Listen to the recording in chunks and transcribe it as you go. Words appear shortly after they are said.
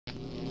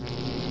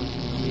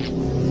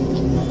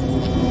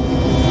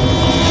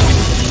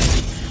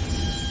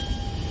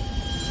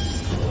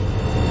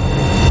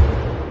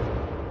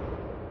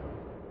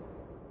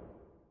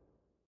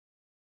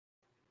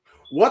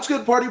What's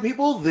good, party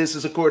people? This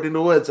is According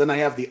to Woods, and I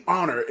have the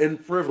honor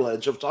and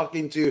privilege of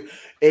talking to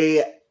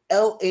a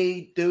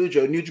LA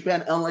Dojo, New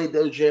Japan LA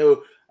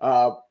Dojo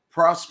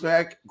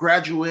prospect,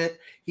 graduate.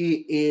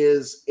 He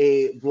is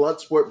a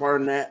Bloodsport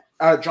Barnett,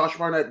 Josh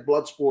Barnett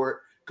Bloodsport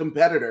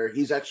competitor.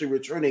 He's actually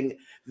returning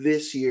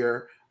this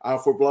year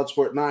for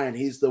Bloodsport 9.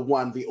 He's the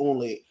one, the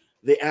only,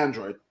 the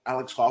android,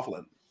 Alex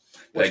Coughlin.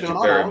 What's Thank you going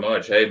on, very Alex?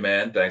 much. Hey,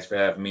 man, thanks for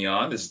having me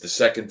on. This is the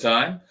second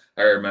time.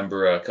 I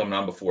remember coming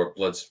on before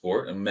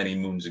Bloodsport many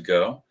moons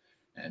ago,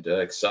 and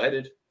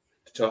excited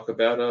to talk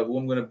about who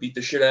I'm going to beat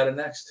the shit out of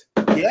next.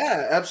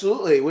 Yeah,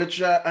 absolutely.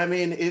 Which I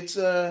mean, it's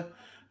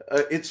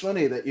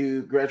funny that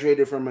you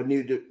graduated from a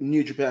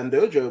New Japan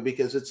dojo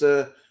because it's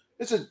a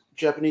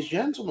Japanese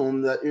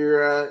gentleman that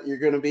you're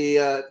going to be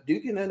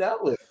duking it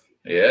out with.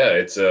 Yeah,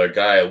 it's a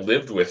guy I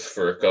lived with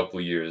for a couple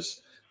of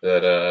years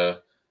that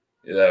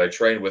I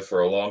trained with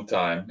for a long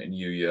time in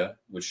Yuya,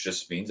 which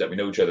just means that we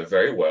know each other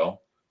very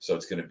well. So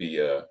it's going to be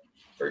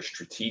very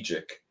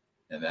strategic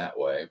in that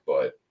way.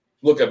 But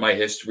look at my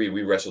history.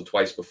 We wrestled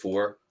twice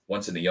before.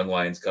 Once in the Young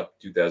Lions Cup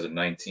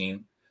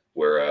 2019,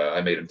 where I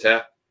made him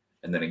tap,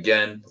 and then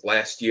again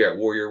last year at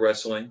Warrior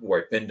Wrestling,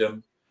 where I pinned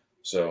him.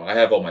 So I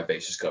have all my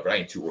bases covered. I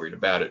ain't too worried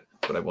about it,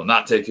 but I will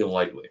not take him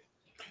lightly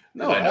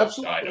because No, I know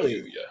absolutely.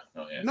 Yuya.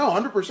 Oh yeah. No,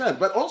 100%.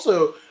 But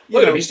also,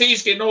 Look at him.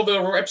 He's getting all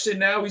the reps in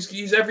now.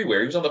 He's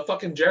everywhere. He was on the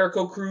fucking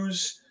Jericho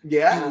cruise.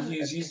 yeah,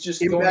 He's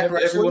just going. Impact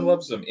Everyone Wrestling.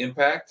 loves him.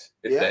 Impact.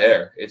 It's the Yeah,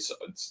 hair. It's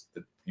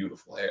the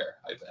beautiful hair.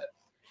 I bet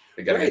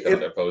they got to right. get that on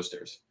their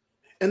posters.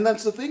 And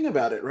that's the thing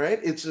about it, right?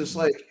 It's just Mhm.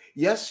 like,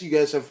 yes, you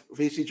guys have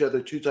faced each other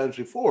two times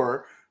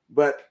before,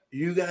 but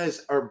you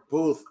guys are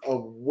both a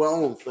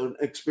wealth of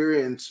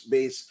experience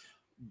base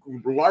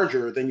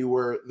larger than you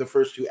were the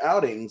first two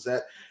outings.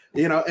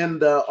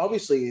 And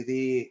obviously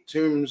the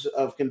terms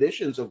of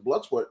conditions of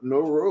Bloodsport, no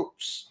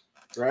ropes,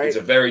 It's right?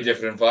 a very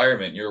different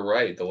environment. You're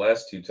right. The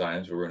last two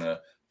times we were in a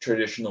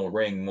traditional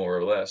ring, more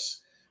or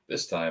less.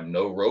 This time,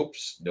 no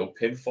ropes, no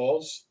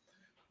pinfalls.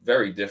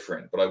 Very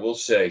different. But I will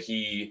say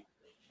he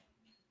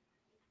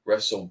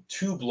wrestled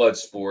two blood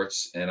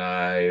sports, and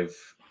I've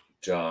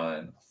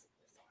done.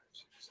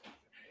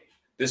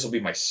 This will be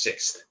my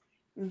sixth.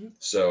 Mhm.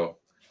 So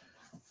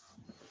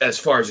as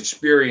far as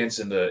experience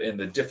in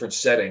the different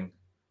setting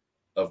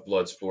of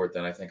blood sport,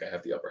 then I think I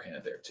have the upper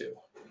hand there too.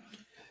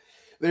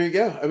 There you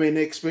go. I mean,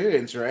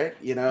 experience, right?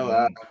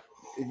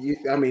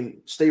 Mm-hmm. I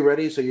mean, stay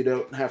ready so you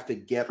don't have to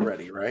get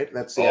ready, right?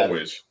 That's the adage.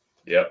 Always.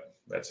 Yep.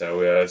 That's how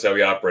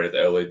we operate at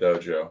the LA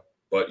dojo.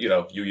 But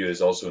Yuya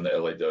is also in the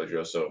LA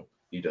dojo, so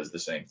he does the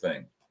same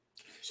thing.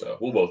 So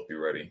we'll both be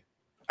ready.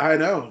 I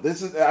know.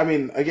 This is I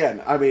mean,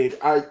 again,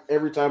 I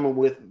every time I'm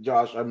with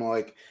Josh, I'm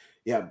like,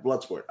 yeah,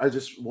 Bloodsport. I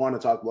just want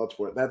to talk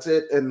Bloodsport. That's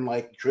it. And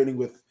like training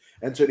with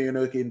Antonio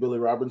Inoki and Billy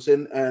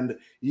Robinson. And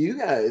you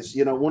guys,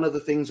 one of the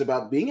things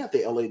about being at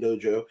the LA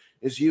dojo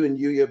is you and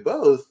Yuya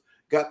both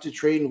got to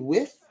train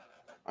with,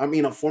 I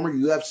mean, a former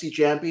UFC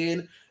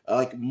champion,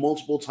 like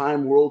multiple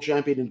time world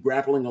champion in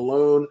grappling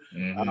alone.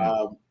 Hmm.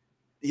 Um,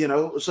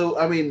 so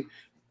I mean,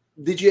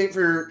 did you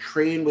ever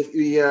train with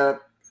Yuya,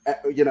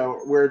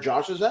 where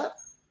Josh is at?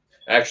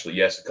 Actually,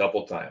 yes, a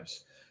couple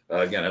times.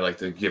 Again, I'd like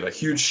to give a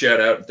huge shout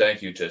out and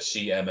thank you to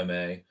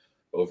CMMA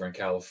over in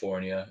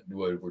California,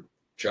 where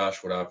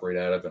Josh would operate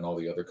out of, and all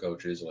the other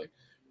coaches like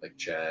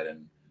Chad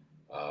and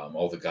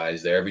all the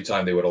guys there. Every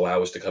time they would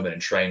allow us to come in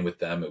and train with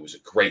them, it was a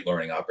great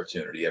learning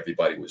opportunity.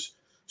 Everybody was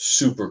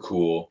super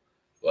cool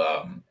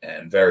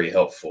and very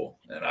helpful.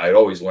 And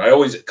when I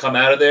always come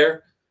out of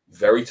there,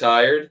 very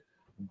tired,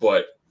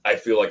 but I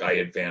feel like I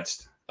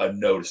advanced a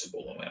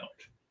noticeable amount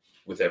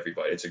with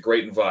everybody. It's a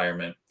great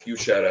environment. Huge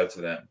shout out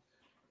to them.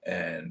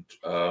 And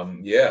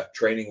yeah,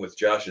 training with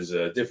Josh is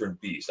a different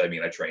beast. I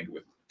mean, I trained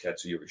with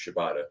Katsuyori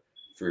Shibata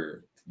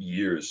for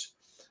years.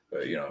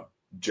 But,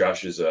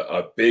 Josh is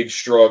a big,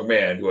 strong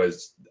man who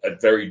has a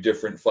very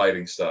different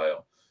fighting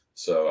style.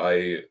 So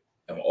I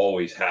am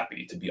always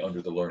happy to be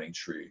under the learning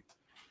tree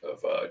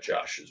of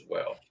Josh as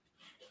well.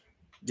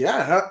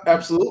 Yeah, Mhm.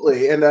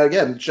 absolutely. And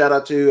again, shout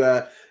out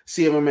to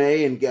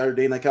CMMA in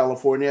Gardena,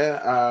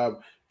 California.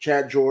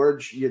 Chad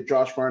George,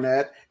 Josh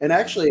Barnett, and Mhm.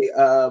 actually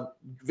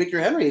Victor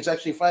Henry is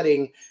actually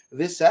fighting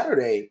this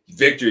Saturday.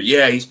 Victor,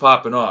 yeah, he's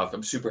popping off.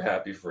 I'm super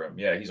happy for him.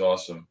 Yeah, he's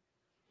awesome.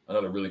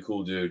 Another really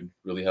cool dude,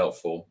 really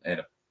helpful, and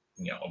a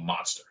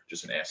monster,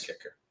 just an ass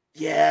kicker.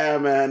 Yeah,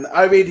 man.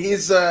 I mean,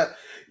 he's in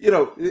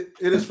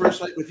his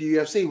first fight with the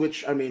UFC,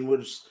 which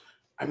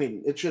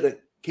it should have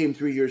came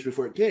 3 years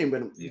before it came,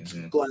 but it's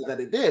Hmm. glad that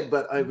it did.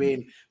 But I Hmm.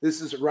 mean,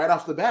 this is right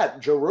off the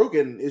bat. Joe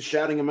Rogan is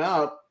shouting him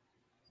out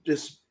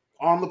just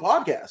on the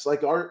podcast,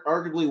 like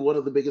arguably one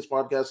of the biggest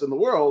podcasts in the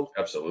world.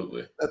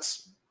 Absolutely.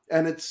 That's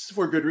and it's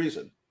for good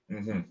reason.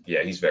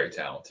 Yeah, he's very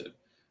talented.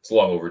 It's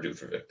long overdue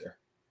for Victor.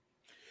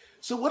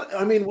 So what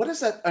is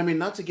that? I mean,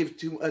 not to give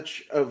too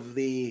much of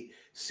the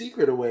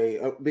secret away,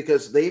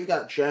 because they've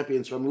got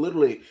champions from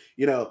literally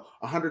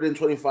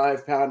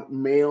 125-pound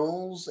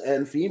males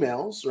and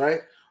females,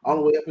 right, all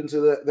the Mhm. way up into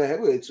the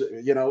heavyweights.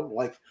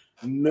 Like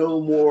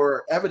no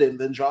more evident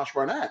than Josh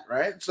Barnett,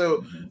 right?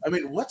 So, Mhm. I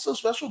mean, what's so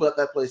special about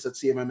that place at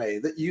CMMA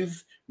that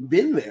you've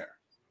been there?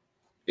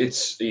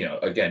 It's,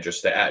 again,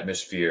 just the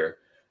atmosphere,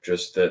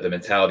 just the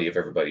mentality of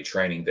everybody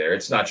training there.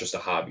 It's not just a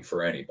hobby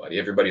for anybody.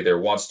 Everybody there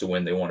wants to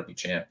win. They want to be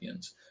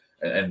champions,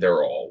 and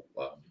they're all,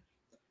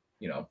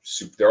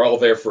 they're all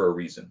there for a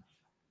reason.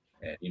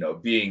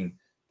 And being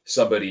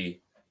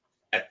somebody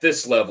at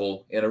this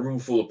level in a room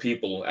full of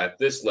people at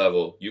this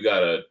level, you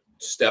gotta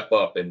step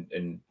up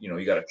and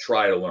you gotta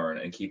try to learn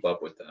and keep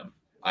up with them.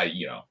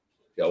 Got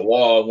a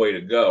long way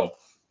to go,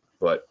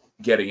 but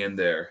getting in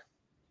there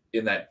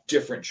in that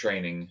different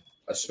training,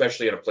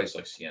 especially at a place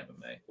like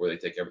CMMA where they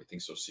take everything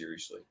so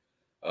seriously,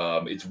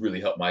 it's really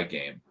helped my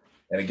game.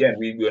 And again,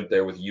 we went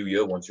there with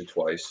Yuya once or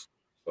twice,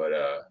 but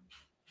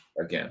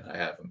again, I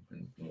have him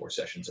in more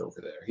sessions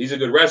over there. He's a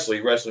good wrestler.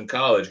 He wrestled in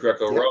college, Yep.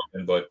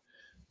 Greco-Roman, but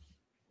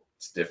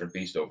it's a different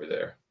beast over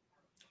there.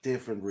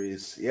 Different,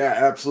 Reese. Yeah,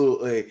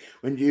 absolutely.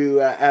 When you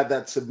add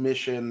that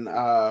submission,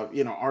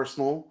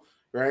 arsenal,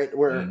 right?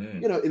 Where,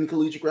 Hmm. in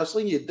collegiate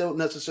wrestling, you don't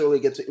necessarily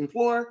get to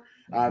implore.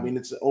 I Hmm. mean,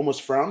 it's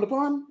almost frowned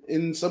upon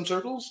in some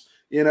circles.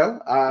 It's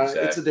a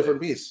Exactly.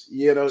 different beast.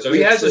 So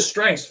he has his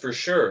strengths for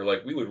sure.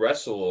 Like we would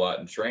wrestle a lot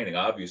in training,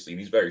 obviously, and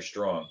he's very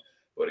strong.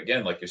 But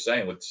again, like you're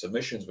saying, with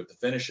submissions, with the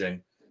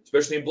finishing,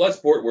 especially in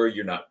Bloodsport, where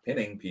you're not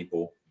pinning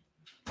people,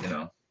 you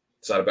know,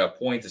 it's not about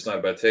points, it's not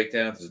about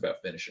takedowns, it's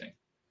about finishing.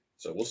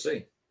 So we'll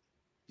see.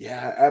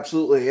 Yeah,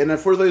 absolutely. And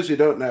for those who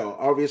don't know,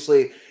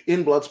 obviously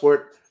in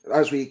Bloodsport,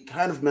 as we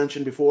kind of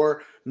mentioned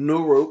before,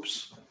 no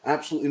ropes,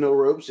 absolutely no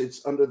ropes.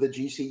 It's under the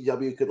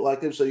GCW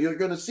collective, so you're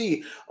going to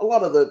see a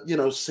lot of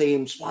the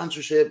same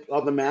sponsorship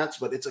on the mats,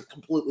 but it's a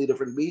completely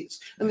different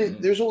beast. And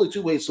Hmm. there's only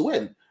two ways to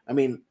win. I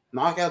mean,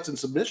 knockouts and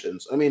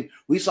submissions. I mean,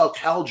 we saw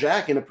Cal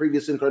Jack in a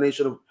previous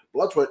incarnation of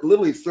Bloodsport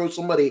literally throw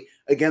somebody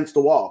against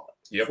the wall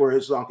Yep, for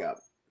his knockout.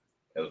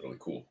 that was really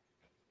cool.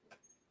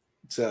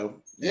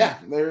 So Yeah.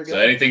 yeah, there we So go.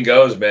 anything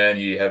goes, man.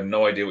 You have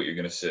no idea what you're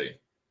gonna see.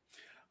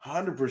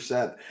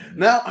 100%. Hmm.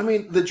 Now, I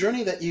mean, the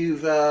journey that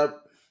you've,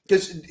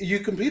 because you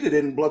competed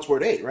in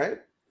Bloodsport 8, right?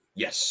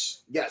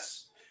 Yes.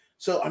 Yes.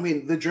 So, I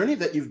mean, the journey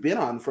that you've been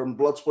on from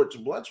Bloodsport to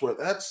Bloodsport,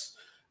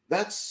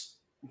 that's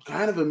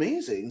kind of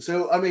amazing.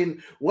 So, I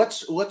mean,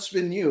 what's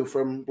been new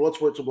from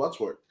Bloodsport to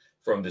Bloodsport?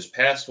 From this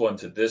past one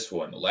to this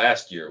one,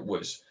 last year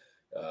was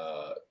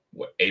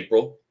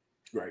April.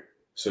 Right.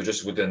 So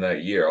just within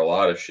that year, a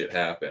lot of shit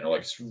happened.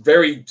 Like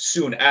very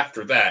soon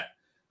after that,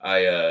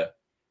 I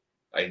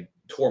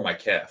tore my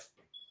calf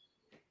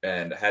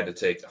and had to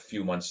take a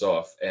few months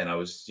off. And I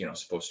was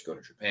supposed to go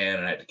to Japan,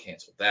 and I had to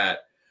cancel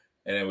that.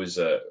 And it was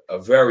a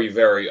very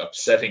very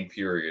upsetting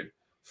period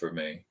for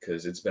me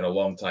because it's been a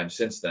long time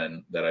since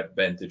then that I've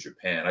been to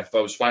Japan. I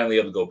was finally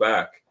able to go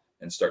back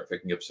and start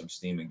picking up some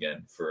steam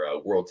again for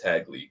World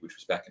Tag League, which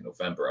was back in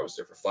November. I was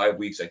there for 5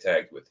 weeks. I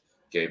tagged with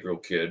Gabriel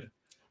Kidd,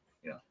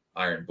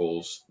 Iron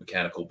Bulls,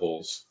 Mechanical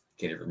Bulls.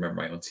 Can't even remember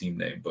my own team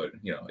name, but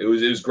it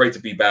was great to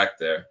be back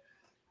there.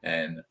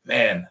 And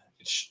man,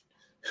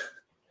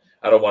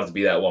 I don't want it to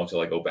be that long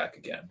till I go back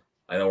again.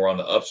 I know we're on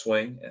the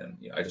upswing, and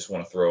I just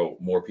want to throw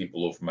more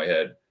people over my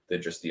head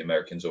than just the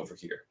Americans over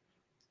here.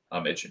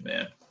 I'm itching,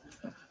 man.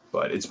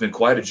 But it's been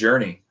quite a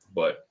journey.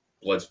 But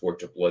Bloodsport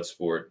to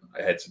Bloodsport,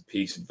 I had some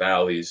peaks and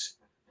valleys.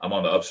 I'm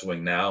on the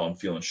upswing now. I'm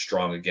feeling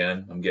strong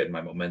again. I'm getting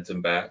my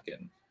momentum back,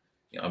 and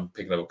I'm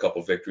picking up a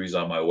couple victories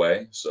on my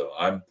way. So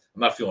I'm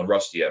not feeling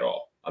rusty at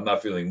all. I'm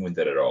not feeling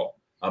winded at all.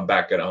 I'm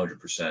back at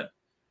 100%.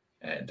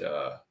 And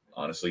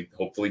honestly,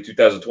 hopefully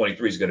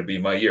 2023 is going to be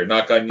my year.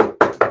 Knock on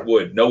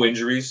wood, no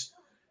injuries,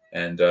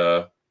 and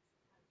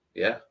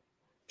yeah,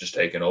 just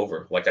taking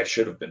over like I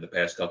should have been the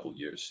past couple of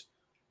years.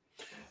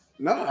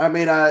 No, I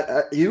mean,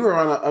 you were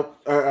on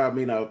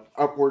a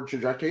upward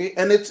trajectory,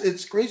 and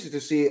it's crazy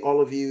to see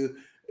all of you,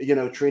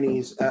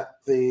 trainees at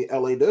the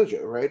LA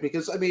dojo, right?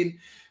 Because I mean,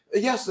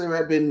 yes, there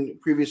have been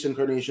previous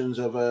incarnations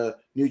of a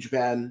New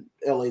Japan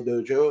LA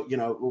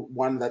dojo.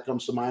 One that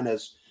comes to mind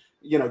as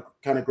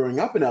kind of growing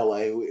up in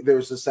LA. There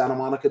was the Santa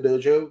Monica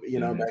dojo,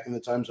 Mm-hmm. back in the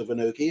times of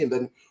Inoki, and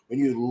then when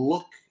you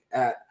look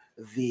at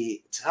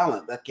the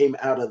talent that came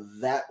out of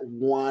that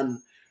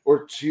one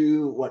or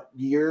two, what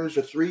years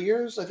or 3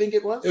 years, I think it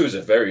It was. was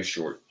a very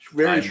short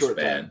Very time short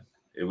time.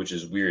 span, which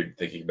is weird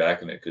thinking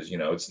back on it because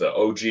it's the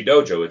OG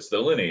dojo, it's the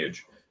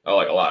lineage. I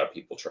like a lot of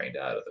people trained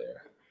out of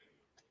there.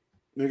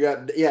 We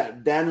got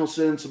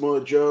Danielson,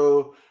 Samoa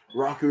Joe,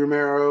 Rocky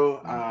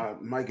Romero.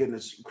 Mm-hmm. My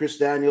goodness, Chris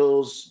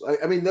Daniels.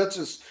 I mean, that's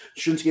just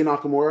Shinsuke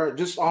Nakamura,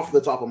 just off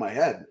the top of my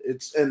head.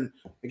 And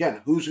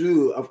again, who's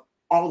who of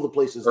all the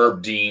places that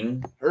Herb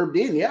Dean. Herb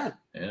Dean, yeah,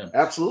 Yeah.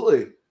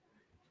 absolutely.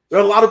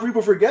 A lot of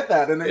people forget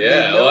that, and they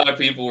Yeah, a know. lot of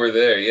people were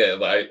there. Yeah,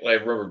 I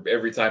remember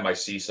every time I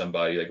see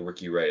somebody like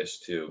Ricky Reyes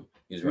too.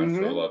 He's around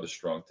for a Hmm. lot of the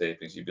strong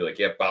tapings. You'd be like,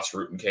 "Yeah, Boss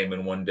Rutan came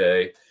in one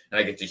day," and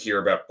I get to hear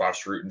about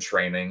Boss Rutan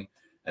training,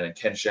 and then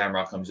Ken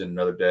Shamrock comes in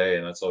another day,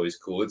 and that's always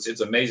cool. It's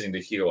amazing to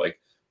hear like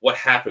what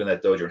happened in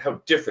that dojo and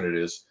how different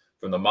it is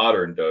from the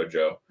modern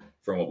dojo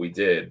from what we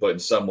did, but in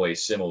some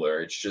ways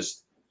similar. It's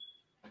just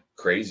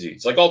crazy.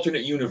 It's like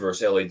alternate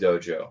universe LA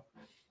dojo.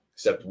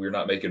 except we're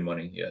not making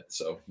money yet.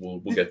 So we'll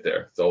get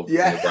there. It's all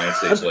Yeah. the Brian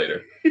stage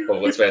later.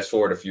 But let's fast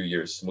forward a few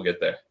years. We'll get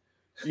there.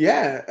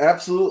 Yeah,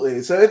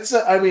 absolutely. So it's,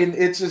 I mean,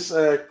 it's just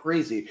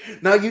crazy.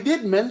 Now, you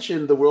did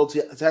mention the World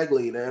Tag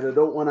League, and I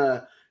don't want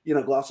to,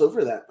 gloss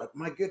over that. But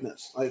my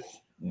goodness, like,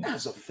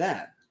 as a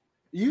fan,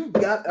 you've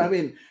got, I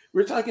mean,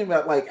 we're talking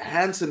about like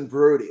Hanson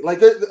Brody,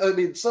 like, I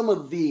mean, some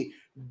of the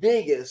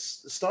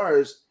biggest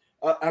stars,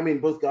 I mean,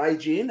 both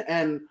Gaijin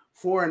and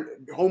foreign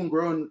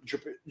homegrown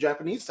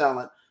Japanese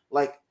talent,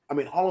 like, I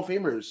mean, Hall of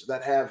Famers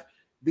that have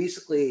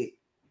basically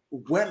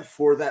went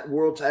for that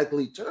World Tag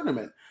League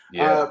tournament.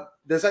 Yeah.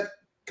 Does that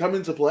come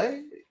into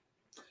play?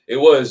 It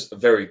was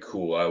very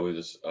cool. I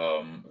was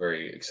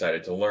very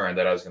excited to learn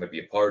that I was going to be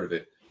a part of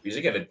it because,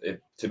 again,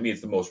 to me,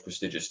 it's the most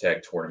prestigious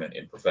tag tournament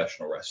in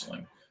professional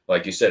wrestling.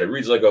 Like you said, it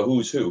reads like a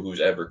who's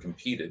ever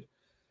competed,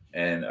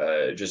 and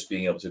just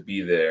being able to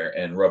be there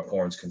and rub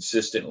horns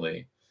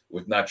consistently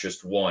with not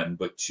just one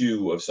but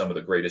two of some of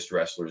the greatest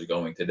wrestlers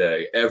going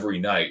today every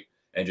night,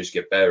 and just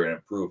get better and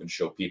improve and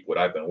show people what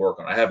I've been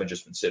working on. I haven't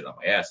just been sitting on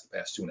my ass the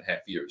past 2.5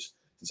 years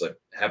since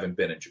I haven't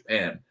been in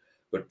Japan,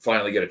 but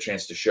finally get a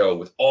chance to show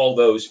with all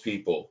those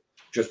people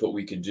just what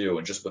we can do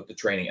and just what the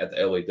training at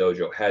the LA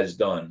Dojo has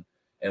done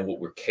and what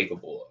we're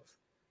capable of.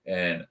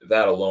 And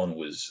that alone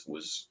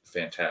was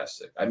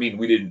fantastic. I mean,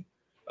 we didn't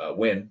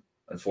win,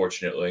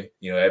 unfortunately.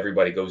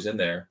 Everybody goes in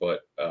there,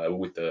 but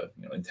with the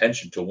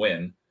intention to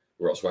win,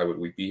 or else why would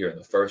we be here in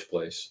the first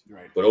place?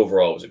 Right. But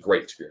overall, it was a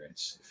great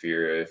experience. If we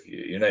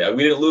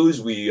didn't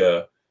lose, we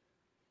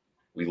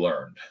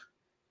learned.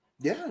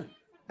 Yeah,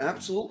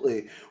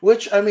 absolutely.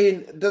 Which, I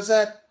mean, does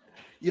that,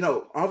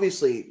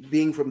 obviously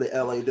being from the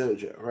LA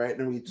dojo, right?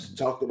 And we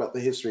talked about the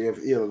history of,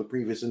 the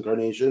previous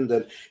incarnations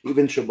and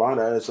even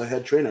Shibata as a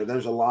head trainer.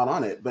 There's a lot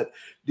on it. But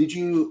did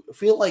you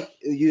feel like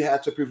you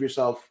had to prove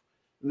yourself?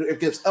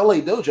 Because LA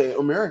dojo,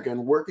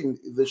 American, working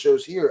the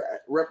shows here,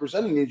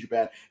 representing New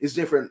Japan is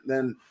different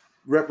than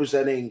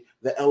representing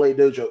the LA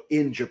dojo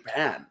in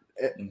Japan.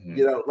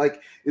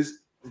 Mm-hmm.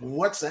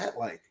 What's that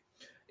like?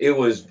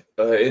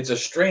 It's a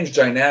strange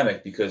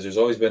dynamic because there's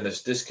always been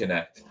this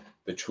disconnect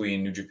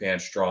between New Japan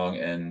Strong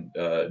and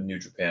New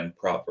Japan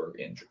proper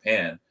in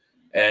Japan.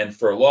 And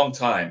for a long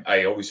time,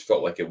 I always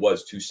felt like it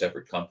was two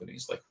separate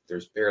companies. Like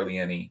there's barely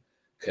any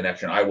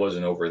connection. I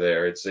wasn't over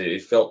there.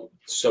 It felt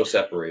so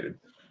separated.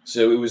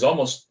 So it was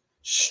almost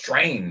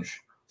strange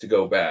to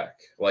go back.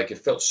 Like it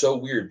felt so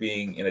weird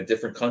being in a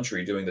different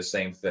country doing the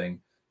same thing,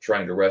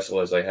 trying to wrestle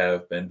as I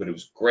have been. But it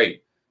was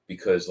great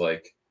because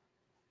like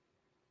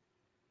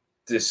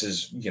this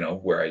is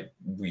where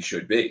we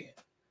should be.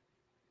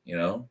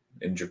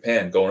 In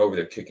Japan, going over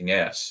there kicking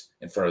ass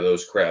in front of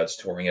those crowds,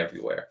 touring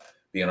everywhere,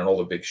 being on all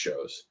the big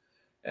shows.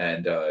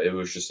 And it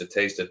was just a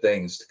taste of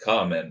things to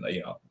come. And,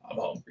 I'm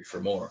hungry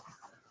for more.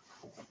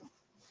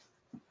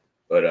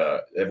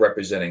 But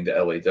representing the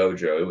LA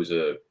Dojo, it was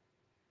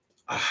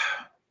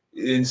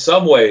in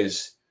some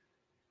ways,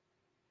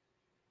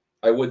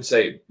 I would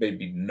say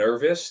maybe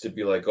nervous to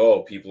be like,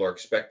 oh, people are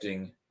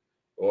expecting,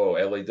 oh,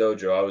 LA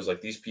Dojo. I was like,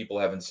 these people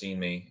haven't seen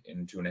me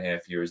in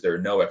 2.5 years. There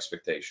are no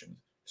expectations.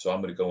 So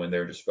I'm going to go in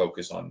there and just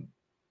focus on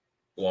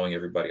blowing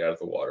everybody out of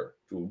the water,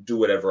 to do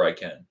whatever I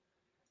can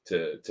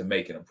to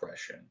make an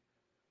impression.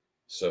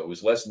 So it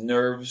was less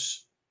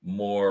nerves,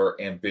 more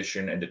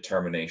ambition and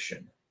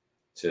determination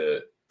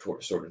to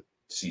sort of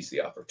seize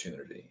the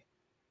opportunity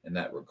in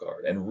that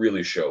regard and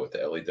really show at the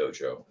LA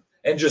Dojo.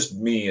 And just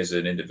me as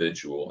an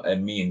individual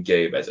and me and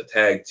Gabe as a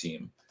tag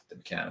team, the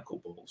Mechanical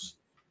Bulls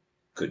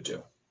could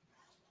do.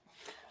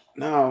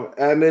 No,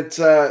 and it's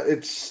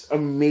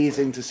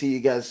amazing to see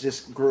you guys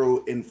just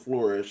grow and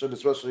flourish, and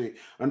especially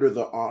under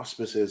the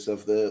auspices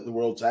of the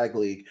World Tag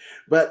League.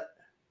 But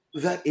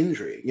that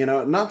injury,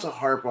 not to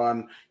harp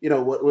on,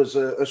 what was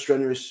a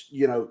strenuous,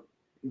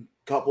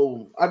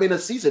 a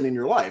season in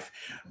your life,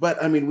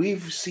 but I mean,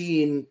 we've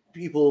seen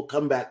people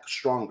come back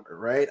stronger,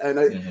 right? And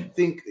I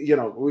think,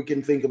 we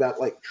can think about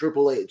like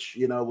Triple H,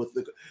 with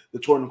the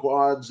torn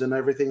quads and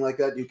everything like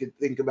that. You could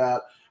think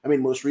about, I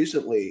mean, most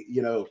recently,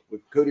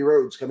 with Cody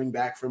Rhodes coming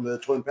back from the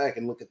twin pack,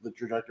 and look at the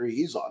trajectory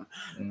he's on.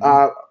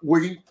 Were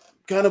you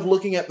kind of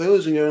looking at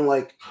those and going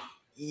like,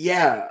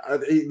 yeah,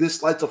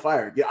 this lights a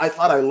fire. Yeah, I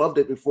thought I loved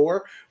it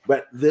before,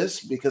 but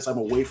this, because I'm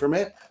away from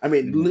it, I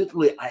mean,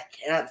 literally, I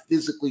can't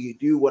physically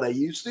do what I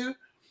used to.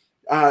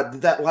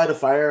 Did that light a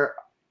fire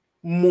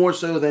more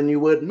so than you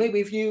would maybe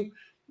if you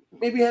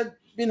had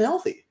been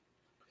healthy?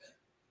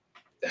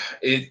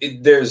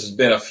 There's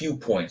been a few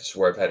points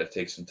where I've had to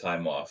take some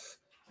time off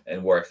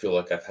and where I feel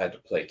like I've had to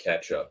play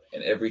catch up.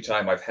 And every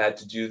time I've had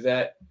to do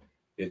that,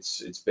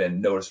 it's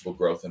been noticeable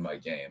growth in my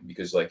game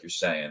because, like you're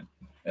saying,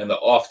 and the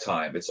off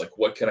time, it's like,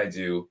 what can I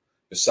do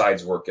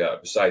besides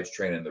workout, besides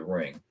training in the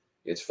ring?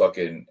 It's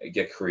fucking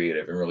get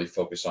creative and really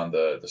focus on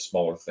the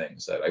smaller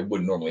things that I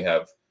wouldn't normally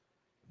have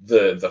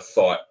the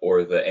thought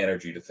or the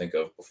energy to think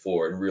of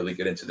before, and really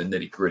get into the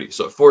nitty gritty.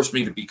 So it forced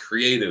me to be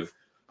creative,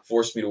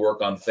 forced me to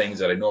work on things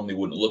that I normally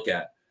wouldn't look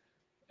at.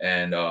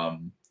 And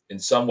in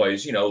some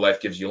ways,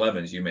 life gives you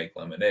lemons, you make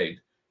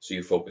lemonade. So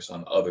you focus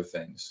on other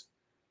things.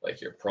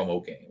 like your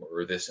promo game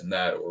or this and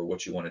that, or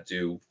what you want to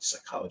do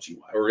psychology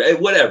or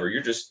whatever.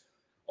 You're just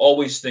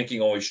always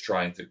thinking, always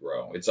trying to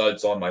grow. It's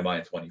on my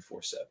mind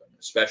 24/7,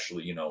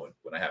 especially, you know,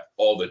 when I have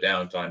all the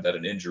downtime that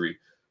an injury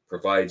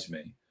provides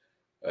me.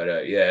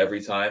 But yeah,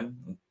 every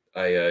time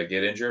I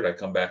get injured, I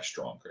come back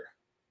stronger,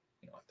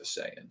 you know, like the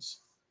sayings.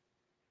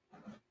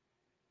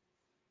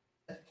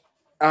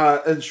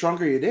 And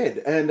stronger you did,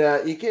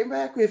 and you came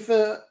back with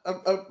a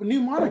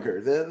new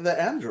moniker,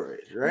 the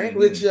Android, right?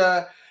 Which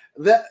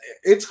that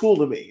it's cool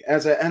to me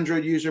as an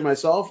Android user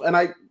myself, and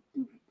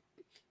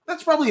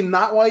that's probably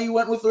not why you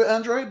went with the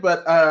Android,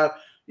 but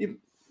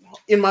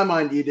in my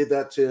mind, you did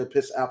that to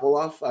piss Apple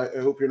off. I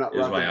hope you're not.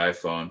 Here's my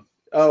iPhone.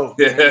 Oh,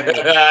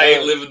 I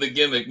ain't living the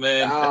gimmick,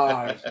 man.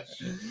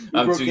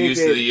 I'm too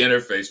used to the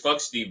interface.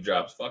 Fuck Steve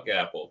Jobs. Fuck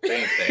Apple.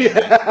 Same thing.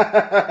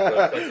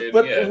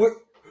 But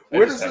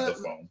where does the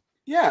phone?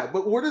 Yeah,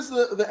 but where does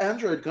the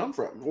Android come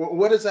from?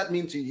 What does that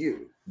mean to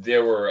you?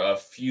 There were a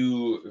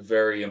few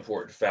very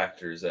important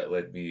factors that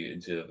led me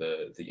into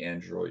the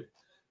Android,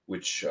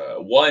 which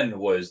one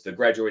was the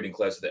graduating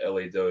class of the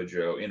LA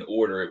Dojo. In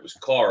order, it was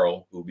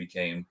Carl, who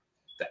became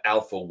the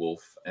Alpha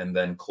Wolf, and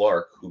then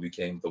Clark, who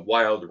became the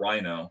Wild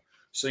Rhino.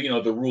 So, you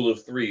know, the rule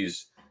of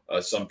threes,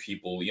 some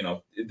people, you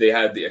know, they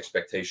had the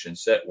expectation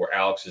set where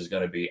Alex is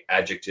going to be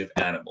adjective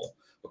animal.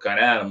 What kind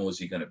of animal is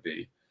he going to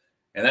be?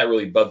 And that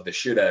really bugged the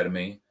shit out of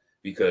me,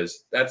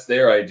 because that's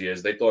their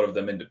ideas. They thought of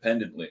them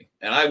independently.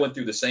 And I went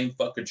through the same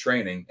fucking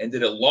training and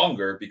did it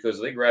longer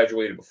because they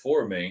graduated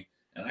before me.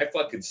 And I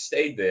fucking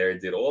stayed there and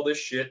did all this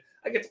shit.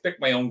 I get to pick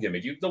my own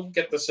gimmick. You don't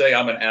get to say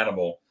I'm an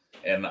animal.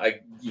 And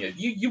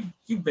you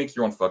make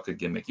your own fucking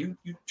gimmick. You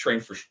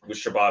train with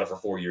Shibata for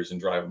 4 years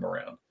and drive him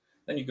around.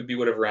 Then you could be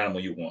whatever animal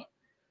you want.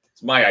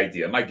 It's my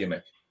idea, my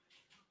gimmick.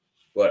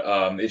 But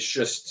it's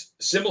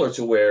just similar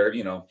to where,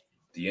 you know,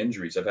 the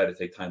injuries. I've had to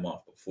take time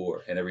off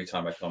before. And every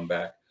time I come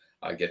back,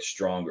 I get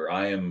stronger.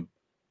 I am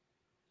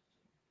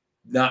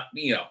not,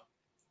 you know,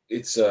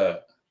 it's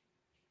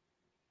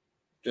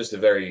just a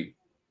very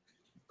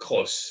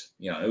close,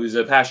 you know, it was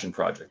a passion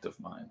project of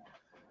mine.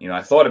 You know,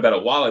 I thought about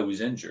it while I was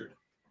injured.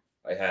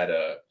 I had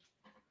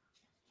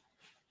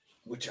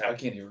which I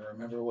can't even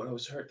remember what I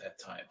was hurt that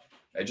time.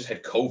 I just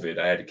had COVID.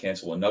 I had to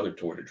cancel another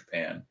tour to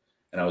Japan,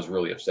 and I was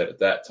really upset at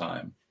that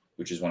time,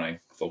 which is when I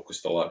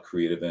focused a lot of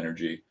creative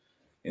energy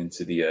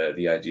into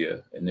the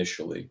idea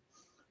initially.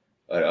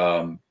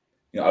 But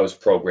you know, I was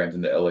programmed in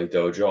the LA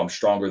dojo. I'm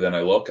stronger than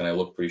I look, and I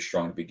look pretty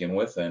strong to begin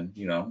with. And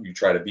you know, you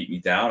try to beat me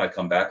down, I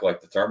come back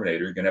like the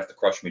Terminator. You're gonna have to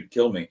crush me to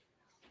kill me.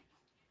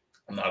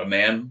 I'm not a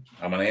man.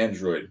 I'm an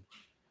android.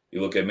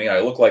 You look at me,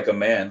 I look like a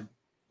man,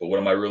 but what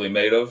am I really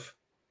made of?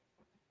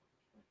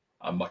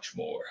 I'm much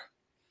more.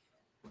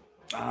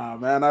 Ah,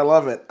 man, I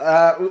love it.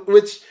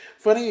 Which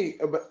funny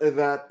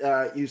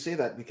that you say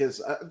that, because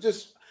I've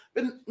just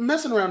been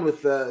messing around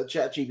with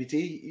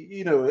ChatGPT.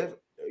 You know it.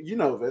 You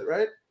know of it,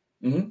 right?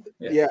 Mm-hmm.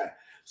 Yeah.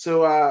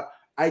 So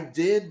I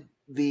did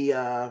the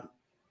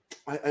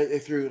I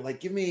threw like,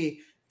 give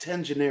me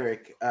 10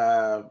 generic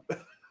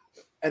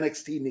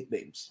NXT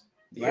nicknames.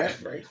 Right.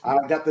 Yeah, right.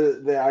 I got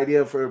the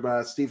idea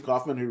from Steve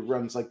Kaufman, who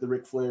runs like the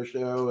Ric Flair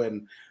show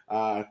and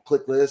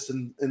Click List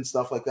and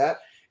stuff like that.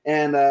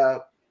 And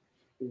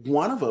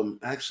one of them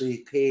actually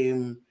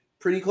came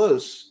pretty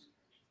close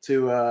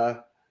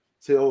to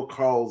old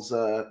Carl's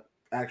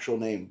actual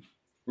name.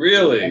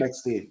 Really?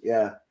 NXT.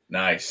 Yeah.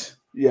 Nice.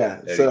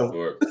 Yeah. Eddie So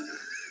Thorpe.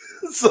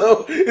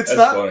 so it's That's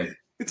not funny.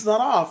 It's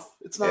not off.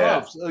 It's not Yeah.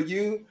 off. So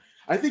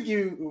I think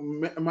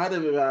you might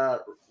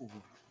have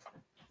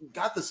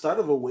got the start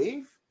of a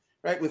wave,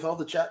 right? With all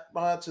the chat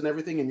bots and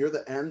everything, and you're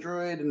the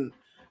Android, and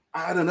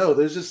I don't know.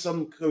 There's just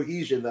some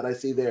cohesion that I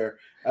see there.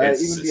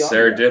 It's even beyond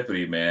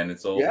serendipity, man.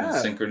 It's all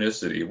Yeah.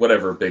 synchronicity.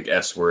 Whatever big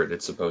S word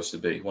it's supposed to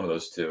be. One of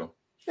those two.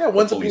 Yeah,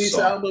 one's a police police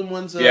song. album,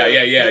 one's a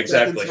Yeah,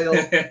 exactly.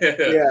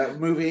 yeah,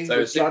 movie. So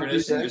with John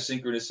synchronicity or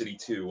Cusack. synchronicity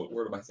 2. What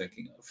word am I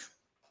thinking of?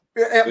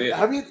 Yeah,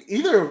 Yeah. I mean,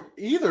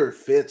 either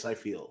fits. I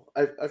feel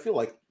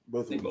like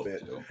both They of them both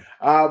fit. do.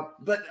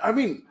 But I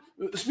mean,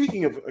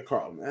 speaking of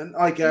Carl, man,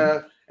 like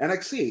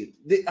NXT.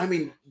 I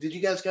mean, did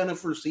you guys kind of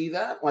foresee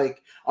that?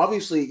 Like,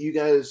 obviously, you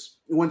guys,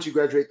 once you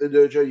graduate the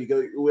dojo, you go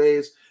your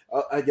ways.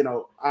 You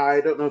know,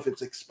 I don't know if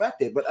it's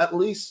expected, but at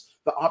least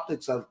the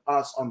optics of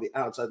us on the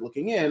outside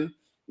looking in,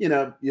 you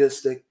know, you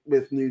stick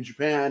with New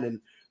Japan and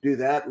do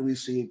that. We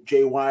see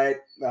Jay White,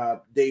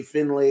 Dave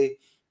Finlay,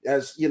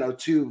 as you know,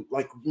 two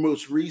like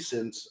most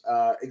recent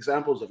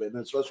examples of it,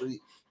 and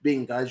especially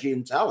being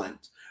Gaijin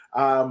talent.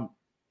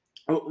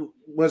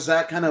 Was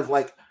that kind of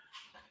like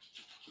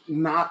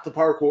not the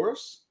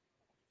parkours?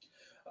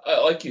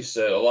 Like you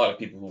said, a lot of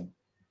people who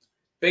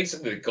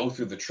basically go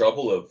through the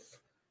trouble of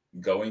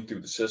going through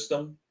the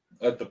system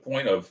at the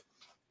point of,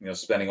 you know,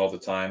 spending all the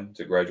time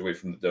to graduate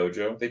from the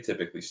dojo, they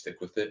typically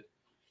stick with it.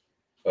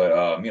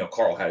 But you know,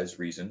 Carl had his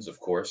reasons, of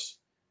course,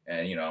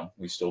 and you know,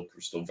 we're still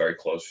very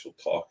close. We'll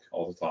talk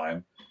all the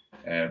time,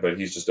 but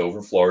he's just over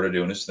in Florida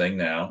doing his thing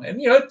now.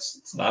 And you know,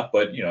 it's not,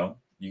 but you know,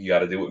 you got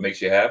to do what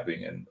makes you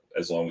happy, and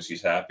as long as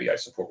he's happy, I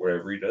support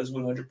whatever he does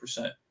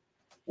 100%.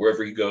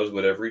 wherever he goes,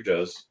 whatever he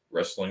does,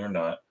 wrestling or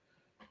not.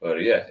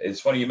 But yeah, it's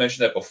funny you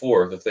mentioned that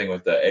before. The thing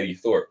with Eddie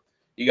Thorpe,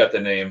 he got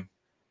the name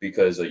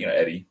because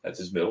Eddie, that's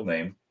his middle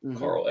name,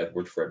 Carl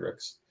Edward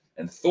Fredericks,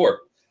 and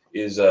Thorpe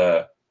is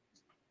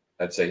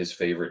I'd say his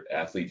favorite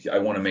athlete. I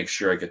want to make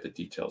sure I get the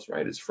details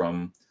right. It's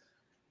from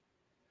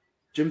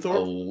Jim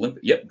Thorpe.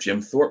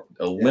 Jim Thorpe,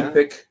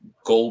 Olympic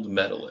gold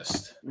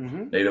medalist,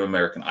 Native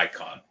American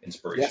icon,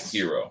 inspiration,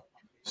 hero.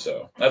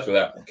 So that's where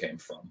that one came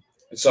from.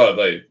 I saw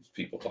like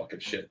people talking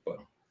shit, but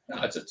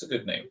no, it's a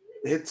good name.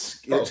 It's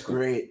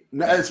great,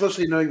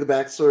 especially knowing the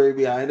backstory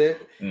behind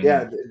it.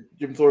 Yeah,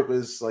 Jim Thorpe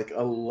is like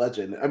a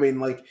legend. I mean,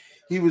 like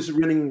he was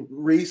winning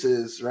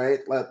races, right?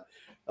 Like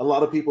a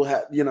lot of people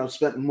had,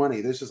 spent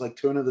money. This is like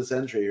turn of the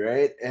century,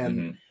 right?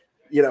 And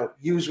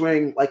he was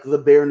wearing like the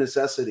bare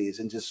necessities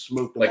and just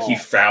smoked them. Like he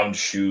found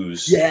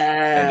shoes,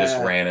 and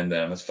just ran in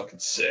them. That's fucking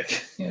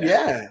sick.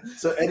 Yeah.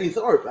 So Eddie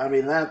Thorpe, I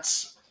mean,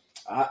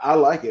 I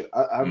like it.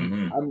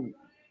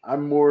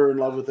 I'm more in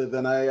love with it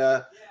than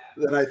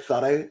I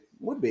thought I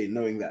would be,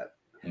 knowing that.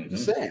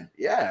 Just saying,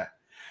 yeah.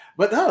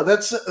 But no,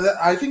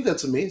 I think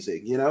that's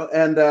amazing,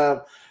 and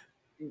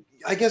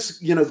I guess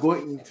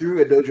going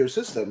through a dojo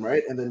system,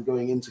 right, and then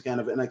going into kind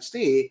of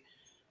NXT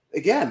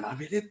again. I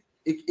mean,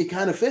 it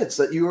kind of fits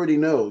that you already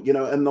know,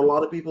 and a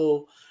lot of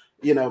people,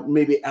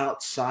 maybe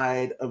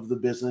outside of the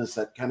business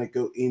that kind of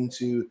go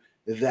into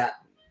that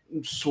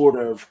sort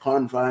of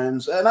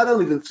confines, and I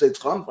don't even say it's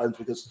confines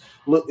because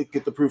look,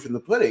 get the proof in the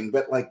pudding,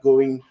 but like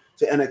going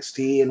to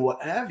NXT and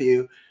what have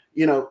you,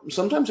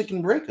 sometimes it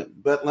can break them.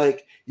 But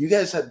like you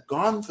guys had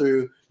gone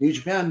through New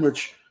Japan,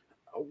 which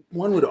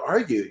one would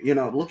argue,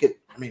 look at,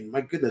 I mean,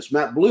 my goodness,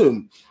 Matt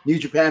Bloom, New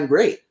Japan,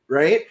 great,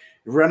 right?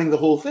 Running the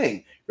whole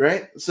thing,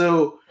 right?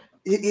 So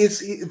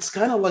it's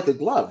kind of like a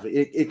glove.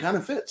 It kind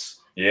of fits.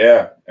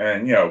 Yeah,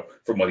 and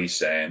from what he's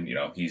saying,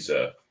 he's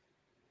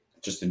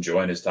just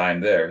enjoying his time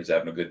there. He's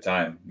having a good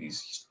time.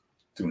 He's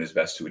doing his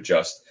best to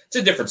adjust. It's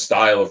a different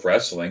style of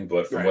wrestling,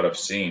 but from what I've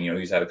seen,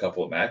 he's had a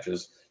couple of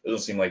matches. It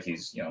doesn't seem like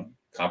he's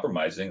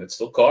compromising. It's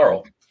still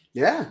Carl.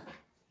 Yeah.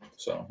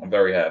 So I'm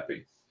very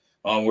happy.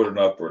 Onward and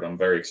upward. I'm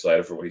very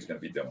excited for what he's going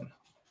to be doing.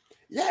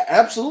 Yeah,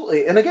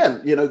 absolutely. And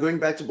again, going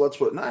back to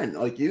Bloodsport 9,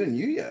 like you and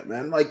Yuya,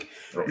 man, like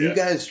you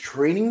guys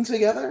training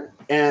together,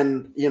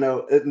 and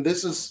and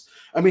this is,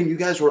 I mean, you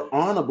guys were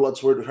on a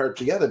Bloodsport card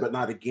together, but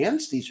not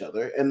against each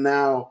other. And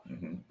now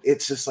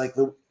it's just like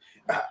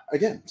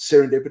again,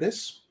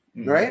 serendipitous,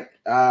 right?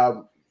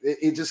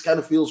 It just kind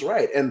of feels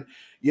right. And,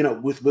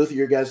 with both of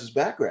your guys'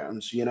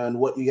 backgrounds, and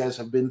what you guys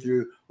have been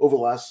through over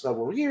the last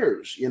several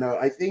years,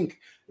 I think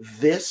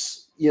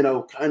this,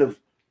 kind of,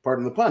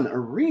 pardon the pun,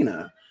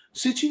 arena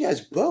suits you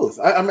guys both.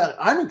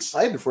 I'm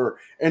excited for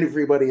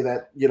everybody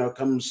that,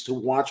 comes to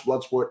watch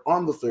Bloodsport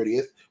on the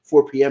 30th,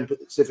 4 p.m.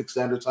 Pacific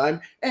Standard Time,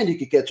 and you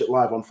can catch it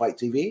live on Fight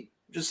TV.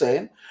 Just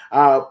saying.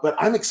 But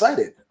I'm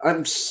excited.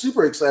 I'm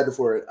super excited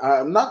for it.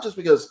 Not just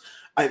because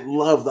I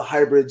love the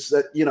hybrids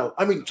that,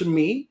 I mean, to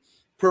me,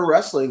 pro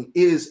wrestling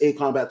is a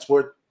combat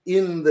sport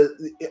in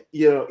the,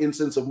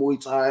 instance of Muay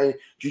Thai,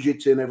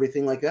 Jiu-Jitsu, and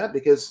everything like that,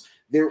 because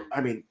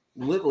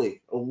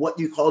literally what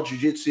you call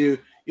Jiu-Jitsu,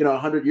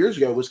 100 years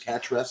ago was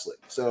catch wrestling.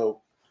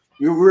 So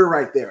we're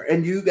right there.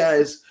 And you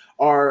guys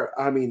are,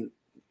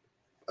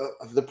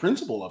 the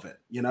principle of it,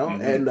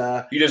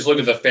 and you just look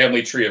at the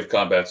family tree of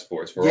combat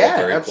sports. We're all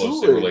very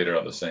closely related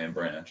on the same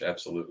branch.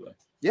 Absolutely.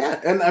 Yeah.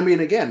 And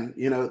again,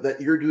 that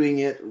you're doing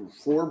it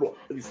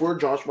for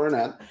Josh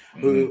Barnett,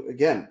 who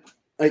again,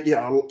 a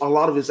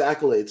lot of his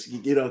accolades,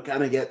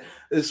 kind of get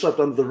swept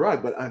under the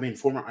rug, but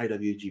former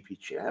IWGP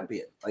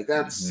champion, like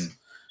that's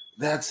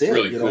it.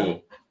 Really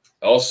cool.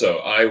 Also,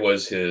 I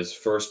was his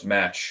first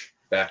match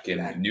back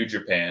in New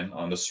Japan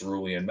on the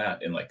Cerulean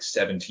mat in like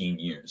 17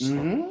 years.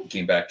 He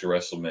came back to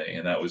WrestleMania,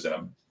 and that was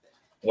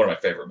one of my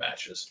favorite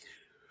matches.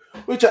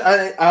 Which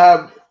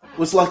I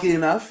was lucky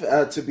enough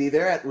to be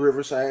there at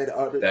Riverside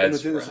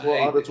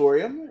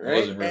Auditorium. Right? It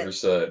was in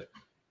Riverside.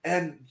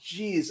 And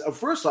geez,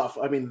 first off,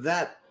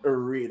 that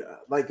arena,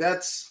 like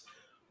that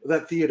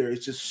theater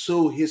is just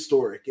so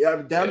historic.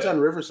 Downtown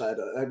Riverside,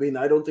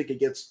 I don't think it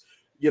gets,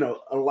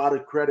 a lot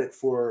of credit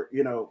for,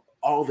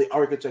 all the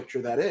architecture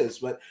that is,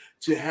 but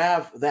to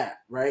have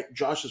that, right?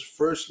 Josh's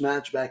first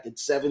match back in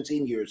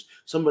 17 years,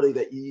 somebody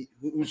that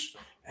who's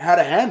had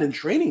a hand in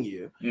training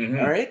you,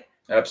 all right?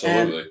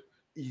 Absolutely. And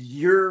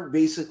you're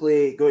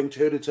basically going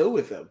toe to toe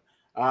with him.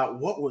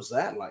 What was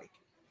that like?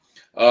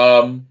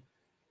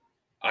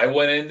 I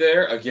went in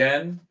there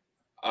again.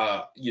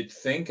 You'd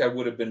think I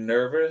would have been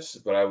nervous,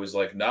 but I was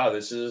like, nah,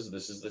 this is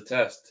the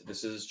test.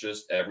 This is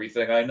just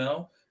everything I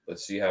know.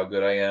 Let's see how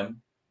good I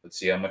am. Let's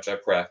see how much I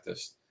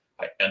practiced.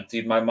 I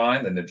emptied my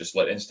mind and then just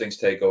let instincts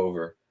take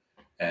over.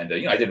 And,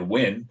 I didn't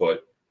win,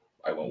 but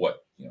I went,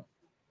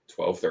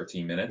 12,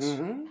 13 minutes.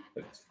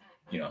 But,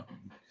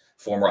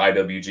 former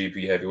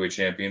IWGP heavyweight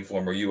champion,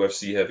 former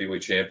UFC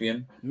heavyweight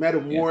champion.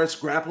 Metal Morris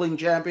grappling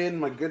champion.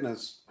 My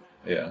goodness.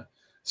 Yeah.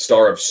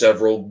 Star of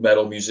several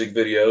metal music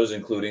videos,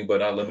 including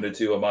but not limited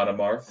to Amon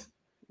Amarth.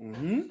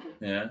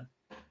 Yeah.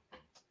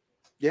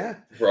 Yeah.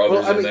 For Well,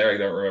 others I in mean, there, I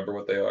don't remember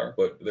what they are,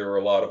 but there were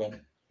a lot of them.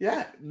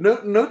 yeah.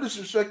 No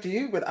disrespect to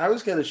you, but I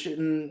was kind of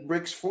shitting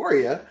bricks for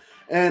you,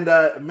 and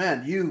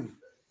man,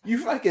 you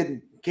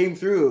fucking came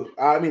through.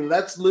 I mean,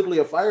 that's literally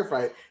a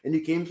firefight, and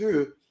you came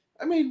through.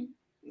 I mean,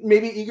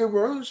 maybe eager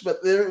bros,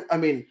 but there. I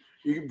mean,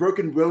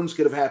 broken bones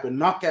could have happened,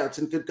 knockouts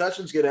and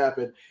concussions could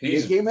happen. You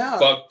He's came out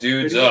fucked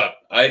dudes pretty much. up.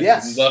 I'm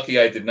Yes. lucky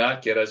I did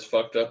not get as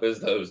fucked up as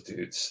those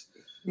dudes.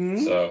 Hmm.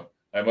 So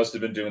I must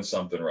have been doing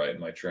something right in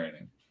my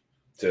training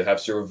to have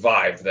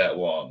survived that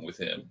long with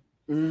him.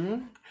 Hmm.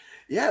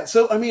 Yeah.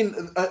 So I mean,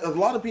 a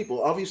lot of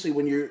people, obviously,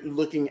 when you're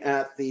looking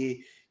at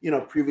the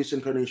previous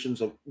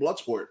incarnations of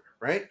Bloodsport,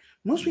 right?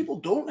 Most people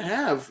don't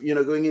have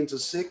going into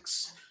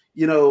six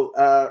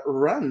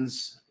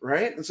runs,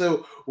 right? And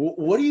so,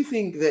 what do you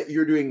think that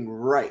you're doing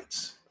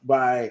right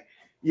by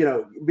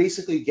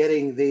basically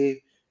getting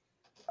the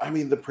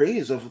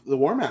praise of the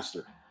War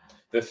Master?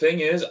 The thing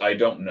is, I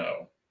don't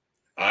know.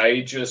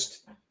 I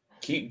just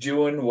keep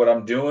doing what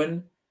I'm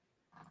doing,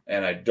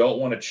 and I don't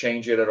want to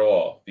change it at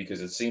all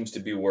because it seems to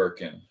be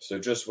working. So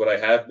just what I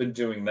have been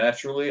doing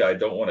naturally, I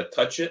don't want to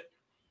touch it.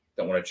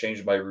 Don't want to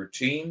change my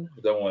routine.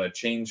 Don't want to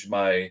change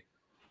my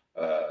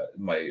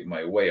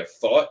way of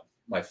thought,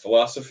 my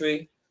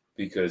philosophy,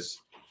 because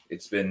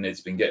it's been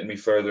getting me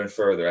further and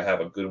further. I have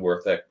a good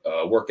work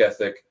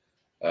ethic.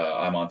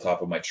 I'm on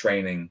top of my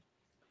training.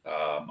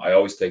 I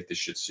always take this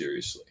shit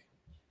seriously,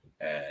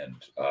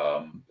 and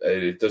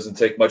it doesn't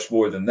take much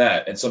more than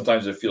that. And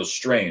sometimes it feels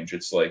strange.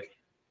 It's like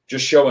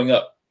just showing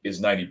up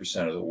is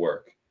 90% of the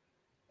work,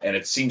 and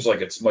it seems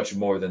like it's much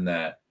more than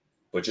that.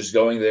 But just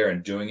going there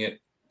and doing it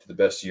to the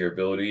best of your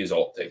ability is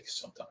all it takes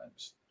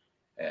sometimes.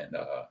 And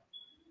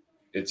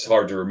it's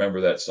hard to remember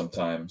that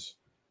sometimes,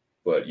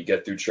 but you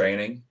get through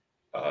training,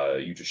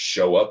 you just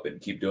show up and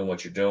keep doing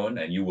what you're doing,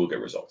 and you will get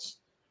results.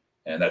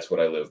 And that's what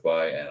I live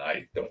by, and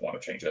I don't want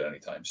to change that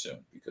anytime soon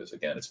because,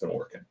 again, it's been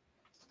working.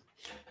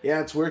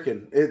 Yeah, it's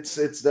working. It's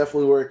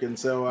definitely working.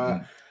 So,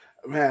 Mhm.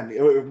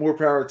 man, more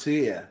power to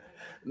you.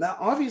 Now,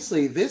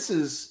 obviously, this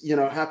is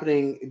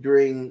happening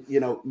during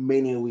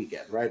Mania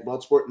weekend, right?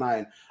 Bloodsport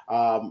 9.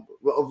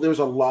 Well, there's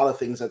a lot of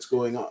things that's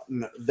going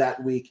on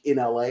that week in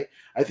LA.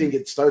 I think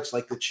it starts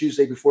like the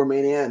Tuesday before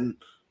Mania, and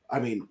I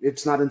mean,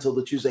 it's not until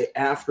the Tuesday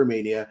after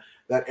Mania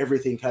that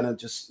everything kind of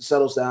just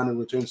settles down and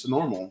returns to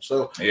normal.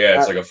 So, Yeah,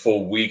 it's uh, like a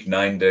full week,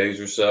 9 days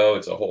or so.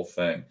 It's a whole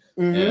thing.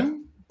 Yeah.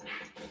 mhm.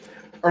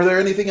 Are there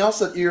anything else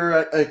that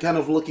you're kind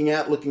of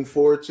looking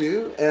forward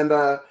to? And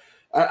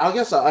I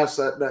guess I'll ask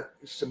that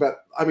about.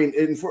 I mean,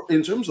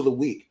 in terms of the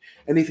week,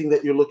 anything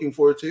that you're looking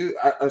forward to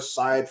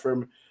aside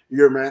from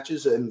your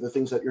matches and the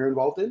things that you're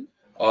involved in?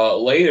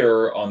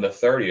 Later on the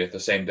 30th, the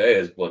same day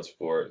as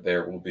Bloodsport,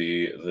 there will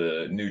be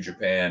the New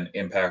Japan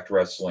Impact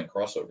Wrestling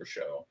crossover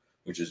show,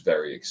 which is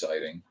very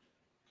exciting.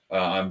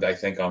 I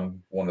think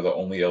I'm one of the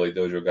only LA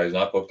Dojo guys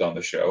not booked on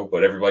the show,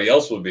 but everybody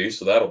else will be,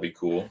 so that'll be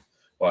cool.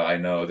 Well, I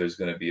know there's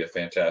going to be a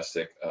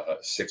fantastic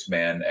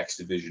six-man X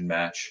Division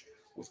match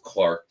with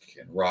Clark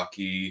and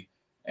Rocky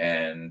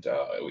and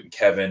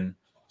Kevin,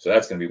 so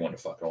that's going to be one to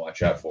fucking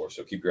watch out for.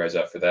 So keep your eyes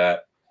out for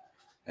that.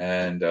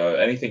 And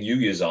anything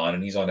Yugi is on,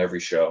 and he's on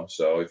every show.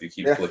 So if you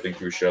keep Yeah, flipping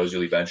through shows,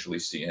 you'll eventually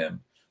see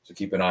him. So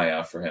keep an eye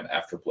out for him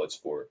after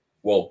Bloodsport.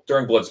 Well,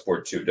 during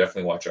Bloodsport too,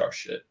 definitely watch our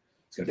shit.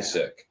 It's gonna be yeah.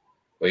 sick.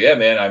 But yeah,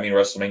 man, I mean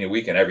WrestleMania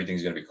weekend,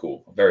 everything's gonna be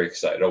cool. I'm very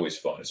excited. Always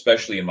fun,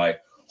 especially in my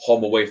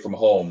home away from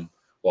home,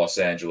 Los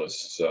Angeles.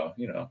 So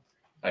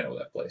I know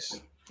that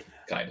place,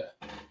 kinda.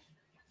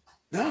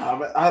 No,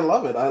 I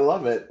love it. I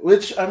love it.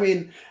 Which I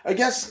mean, I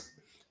guess.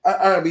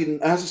 I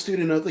mean, as a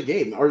student of the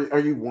game, are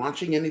you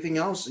watching anything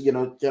else? Kind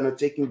of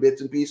taking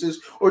bits and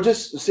pieces, or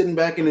just sitting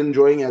back and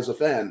enjoying as a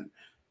fan?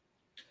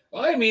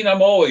 I mean,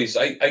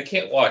 I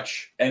can't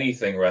watch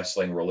anything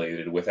wrestling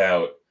related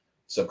without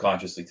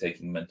subconsciously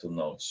taking mental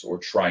notes or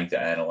trying to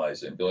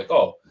analyze it and be like,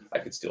 oh, I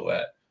could steal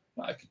that.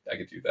 I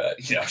could do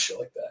that. Shit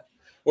like that.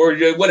 Or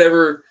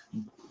whatever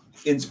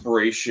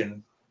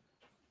inspiration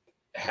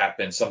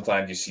happens.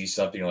 Sometimes you see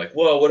something, you're like,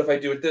 well, what if I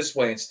do it this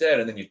way instead?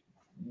 And then you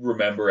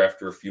remember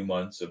after a few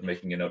months of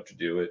making a note to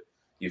do it,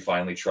 you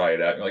finally try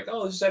it out. And you're like,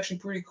 oh, this is actually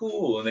pretty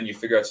cool. And then you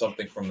figure out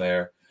something from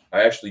there.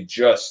 I actually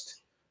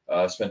just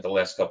spent the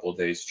last couple of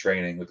days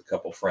training with a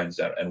couple of friends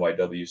at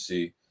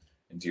NYWC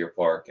in Deer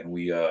Park, and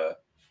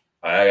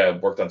I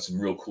worked on some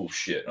real cool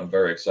shit. I'm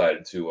very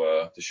excited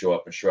to show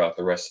up and show out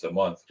the rest of the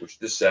month. Which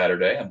this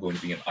Saturday I'm going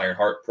to be in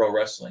Ironheart Pro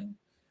Wrestling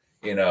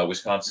in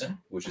Wisconsin,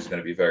 which is going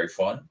to be very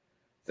fun.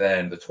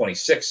 Then the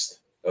 26th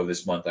of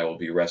this month I will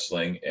be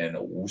wrestling in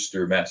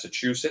Worcester,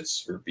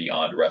 Massachusetts for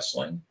Beyond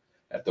Wrestling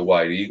at the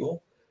White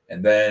Eagle.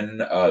 And then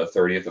the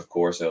 30th, of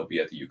course, I'll be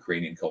at the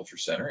Ukrainian Culture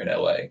Center in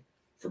LA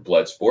for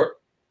Bloodsport.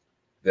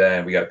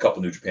 Then we got a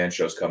couple New Japan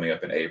shows coming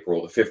up in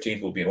April. The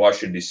 15th will be in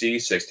Washington, D.C.,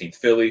 16th,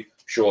 Philly.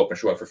 Show up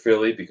for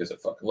Philly because I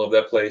fucking love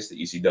that place,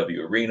 the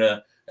ECW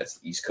Arena. That's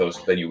the East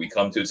Coast venue we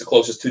come to. It's the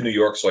closest to New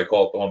York, so I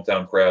call it the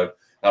hometown crowd.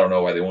 I don't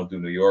know why they won't do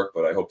New York,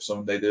 but I hope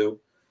someday they do.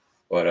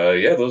 But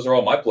yeah, those are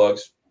all my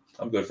plugs.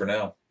 I'm good for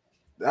now.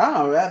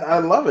 Oh man, I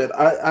love it.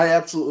 I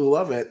absolutely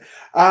love it.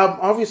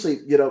 Obviously,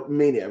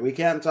 Mania. We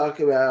can't talk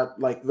about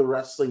like the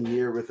wrestling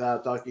year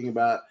without talking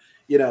about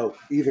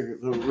either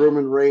the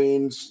Roman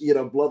Reigns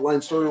Bloodline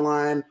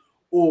storyline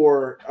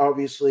or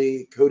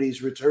obviously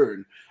Cody's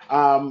return.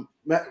 I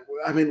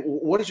mean,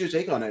 what is your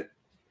take on it?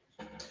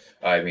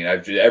 I mean,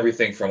 I've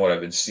everything from what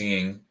I've been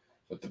seeing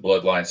with the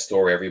Bloodline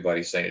story.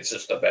 Everybody's saying it's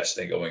just the best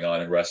thing going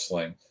on in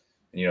wrestling.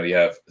 And, you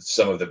have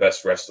some of the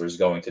best wrestlers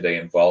going today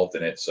involved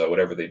in it. So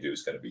whatever they do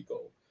is going to be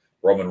gold.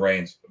 Roman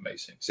Reigns,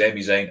 amazing.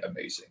 Sami Zayn,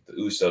 amazing. The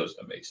Usos,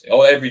 amazing. Oh,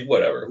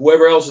 whatever,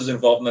 whoever else is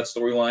involved in that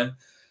storyline.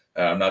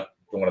 I'm not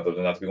one of those,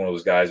 not to be one of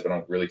those guys, but I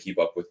don't really keep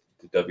up with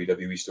the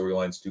WWE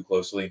storylines too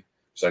closely.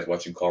 Besides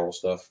watching Carl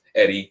stuff,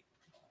 Eddie.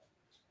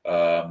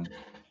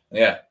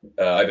 Yeah,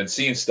 I've been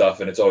seeing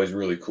stuff, and it's always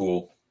really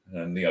cool.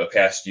 And the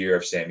past year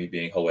of Sammy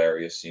being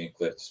hilarious, seeing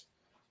clips.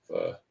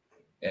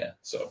 Yeah,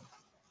 so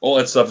all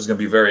that stuff is going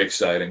to be very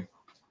exciting.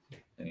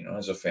 And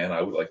as a fan,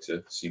 I would like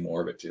to see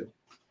more of it too.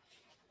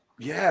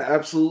 Yeah,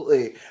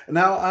 absolutely.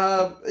 Now,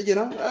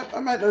 I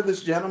might know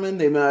this gentleman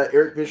named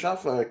Eric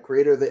Bischoff,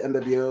 creator of the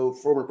NWO,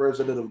 former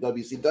president of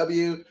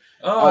WCW.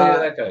 Oh yeah,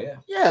 that guy. Yeah.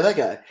 Yeah, that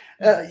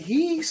guy.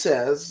 He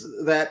says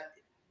that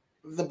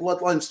the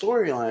Bloodline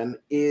storyline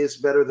is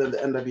better than the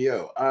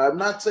NWO. I'm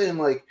not saying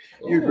like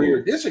you agree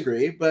or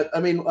disagree, but I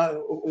mean,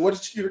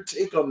 what's your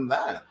take on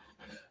that?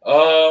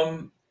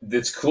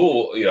 It's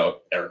cool.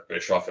 Eric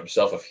Bischoff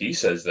himself, if he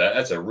says that,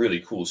 that's a really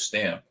cool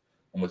stamp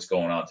on what's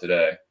going on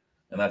today.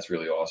 And that's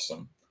really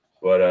awesome.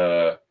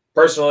 But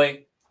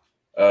personally,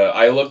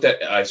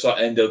 I saw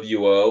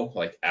NWO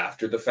like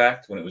after the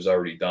fact when it was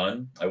already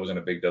done. I wasn't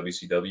a big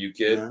WCW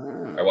kid.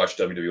 I watched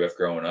WWF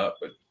growing up,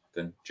 but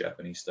then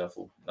Japanese stuff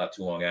not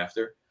too long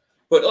after.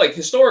 But like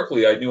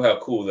historically, I knew how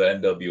cool the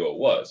NWO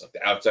was. Like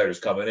the outsiders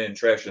coming in,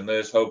 trashing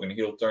this, Hogan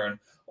heel turn.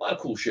 A lot of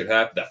cool shit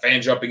happened. That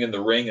fan jumping in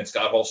the ring and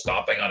Scott Hall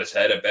stomping on his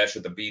head at Bash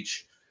at the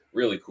Beach.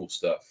 Really cool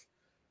stuff.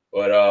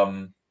 But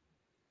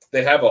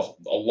they have a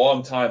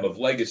long time of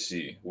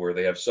legacy where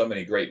they have so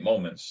many great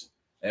moments.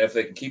 And if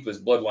they can keep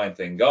this bloodline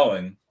thing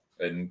going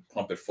and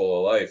pump it full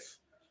of life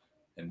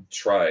and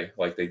try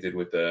like they did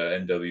with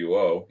the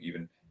NWO,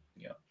 even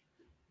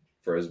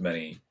for as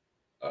many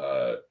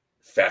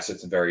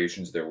facets and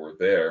variations there were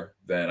there,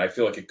 then I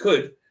feel like it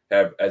could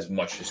have as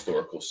much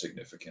historical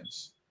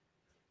significance.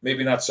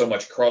 Maybe not so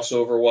much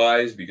crossover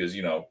wise, because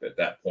at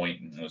that point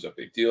it was a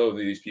big deal.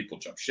 These people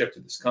jump ship to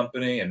this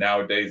company, and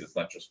nowadays it's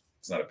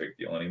not a big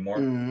deal anymore.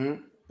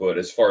 Mm-hmm. But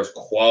as far as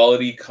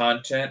quality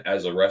content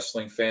as a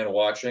wrestling fan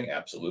watching,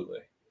 absolutely,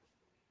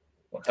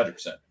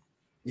 100%.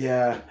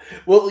 Yeah.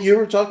 Well, you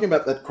were talking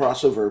about that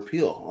crossover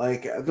appeal.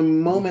 Like the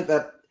moment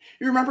that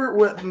you remember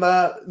when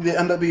the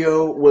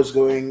NWO was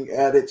going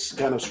at its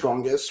kind of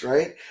strongest,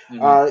 right?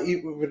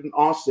 In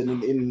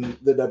Austin in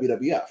the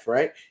WWF,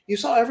 right? You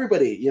saw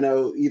everybody,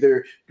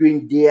 either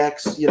doing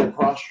DX,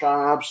 cross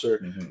chops,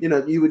 or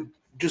you would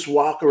just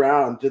walk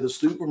around to the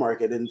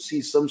supermarket and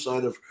see some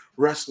sort of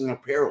wrestling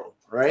apparel,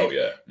 right? Oh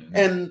yeah.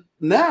 And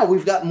now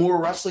we've got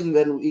more wrestling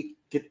than we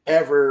could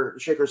ever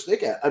shake or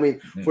stick at. I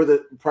mean, for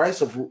the price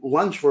of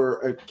lunch for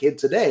a kid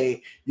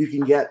today, you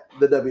can get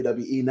the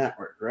WWE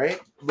Network, right?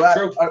 But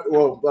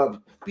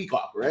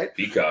Peacock, right?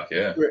 Peacock,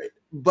 yeah. Right.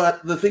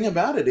 But the thing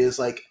about it is,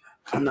 like,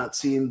 I'm not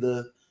seeing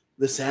the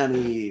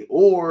Sammy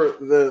or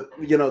the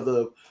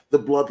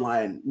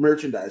Bloodline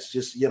merchandise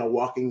just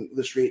walking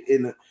the street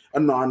in a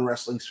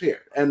non-wrestling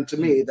sphere. And to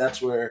me,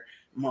 that's where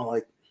I'm all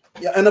like,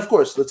 yeah, and of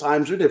course the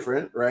times are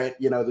different, right?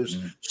 There's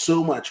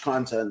so much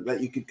content that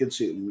you could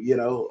consume,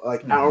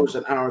 like hours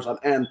and hours on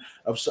end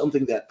of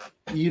something that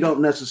you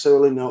don't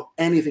necessarily know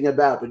anything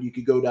about, but you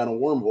could go down a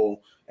wormhole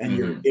and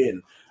you're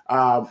in.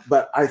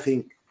 But I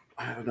think,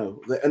 I don't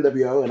know, the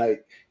NWO, and I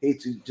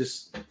hate to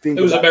just think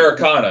it was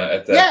Americana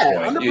at that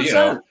point.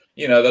 100%.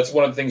 That's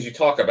one of the things you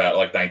talk about,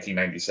 like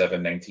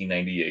 1997,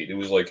 1998. It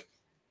was like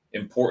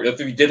important.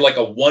 If you did like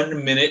a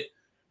 1 minute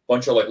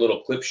bunch of like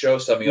little clip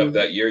shows summing up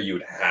that year, you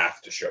would have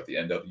to show the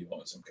NWO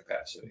in some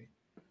capacity.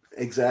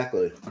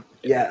 Exactly.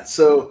 Yeah.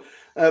 So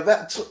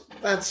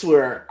that's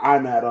where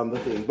I'm at on the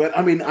thing. But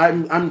I mean,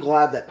 I'm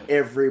glad that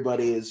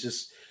everybody is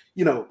just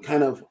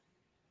kind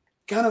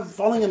of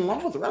falling in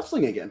love with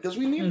wrestling again, because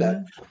we need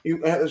that.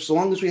 As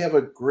long as we have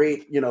a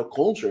great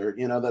culture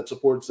that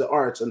supports the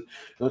arts, and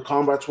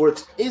combat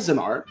sports is an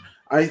art,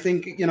 I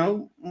think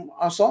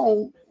us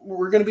all,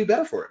 we're going to be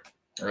better for it.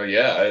 Oh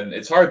yeah, and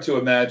it's hard to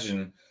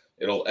imagine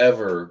it'll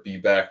ever be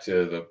back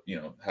to the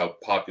how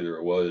popular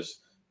it was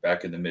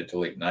back in the mid to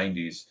late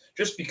 90s,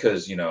 just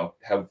because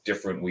how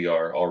different we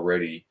are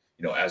already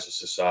as a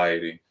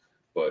society.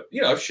 But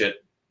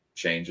shit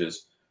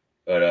changes.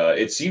 But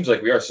it seems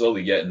like we are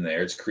slowly getting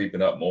there. It's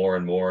creeping up more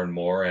and more and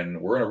more,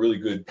 and we're in a really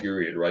good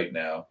period right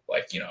now.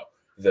 Like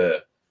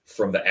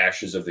from the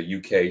ashes of the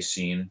UK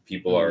scene,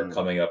 people are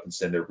coming up and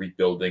saying they're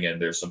rebuilding,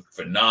 and there's some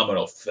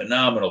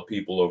phenomenal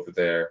people over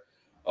there.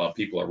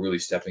 People are really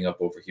stepping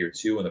up over here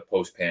too in the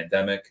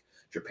post-pandemic.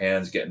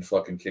 Japan's getting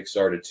fucking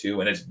kickstarted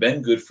too, and it's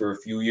been good for a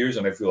few years,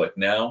 and I feel like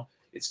now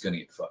it's gonna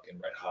get fucking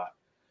red hot.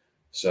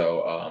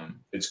 So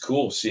it's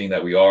cool seeing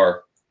that we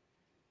are.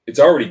 It's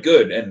already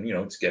good, and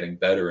it's getting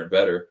better and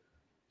better.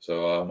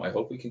 So I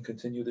hope we can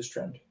continue this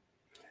trend.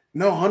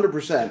 No,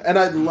 100%. And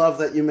I love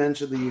that you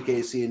mentioned the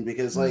UK scene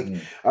because, like,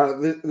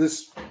 Mhm.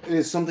 this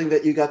is something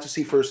that you got to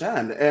see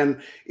firsthand.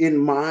 And in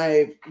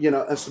my,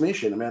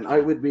 estimation, man, I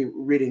would be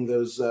reading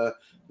those,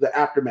 the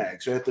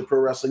aftermags, right? The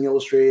Pro Wrestling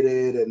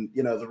Illustrated and,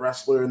 the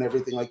Wrestler and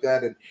everything like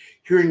that. And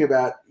hearing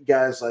about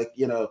guys like,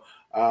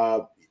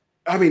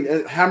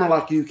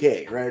 Hammerlock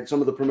UK, right?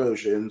 Some of the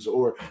promotions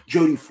or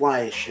Jody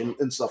Fleisch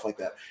and stuff like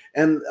that.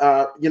 And,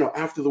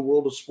 after the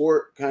World of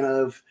Sport kind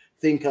of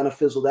thing kind of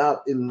fizzled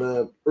out in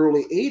the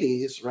early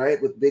 80s, right?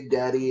 With Big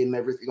Daddy and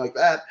everything like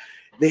that,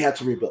 they had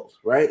to rebuild,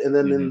 right? And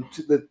then Mhm.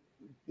 in the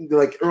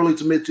like early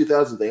to mid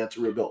 2000s, they had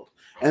to rebuild.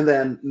 And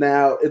then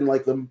now in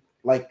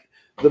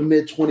the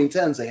mid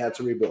 2010s, they had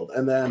to rebuild.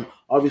 And then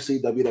obviously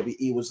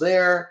WWE was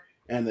there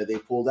and then they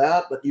pulled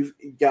out. But you've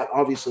got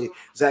obviously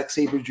Zack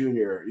Sabre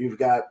Jr., you've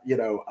got,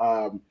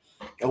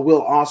 a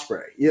Will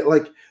Ospreay,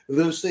 like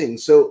those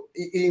things. So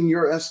in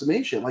your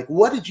estimation, like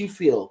what did you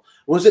feel?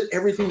 Was it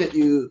everything that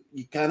you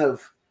kind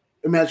of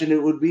imagined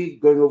it would be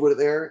going over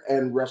there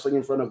and wrestling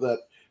in front of that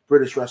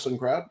British wrestling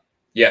crowd?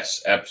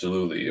 Yes,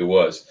 absolutely. It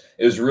was.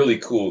 It was really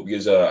cool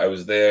because I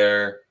was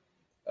there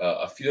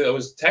a few. It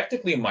was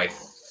technically my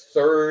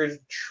third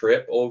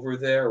trip over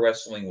there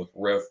wrestling with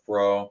Rev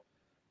Pro.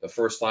 The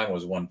first time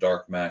was one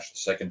dark match. The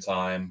second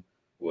time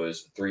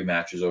was three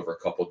matches over a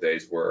couple of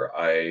days where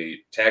I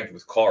tagged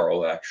with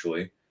Carl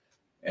actually.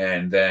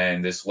 And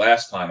then this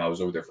last time I was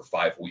over there for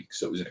 5 weeks.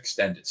 So it was an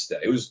extended stay.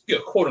 It was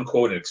quote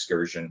unquote an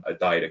excursion, a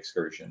diet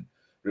excursion.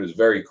 But it was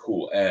very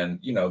cool. And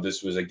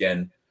this was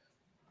again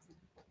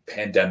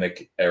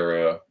pandemic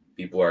era.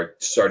 People are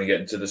starting to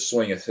get into the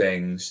swing of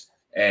things,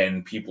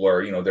 and people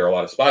are, there are a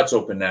lot of spots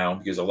open now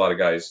because a lot of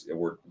guys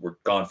were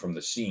gone from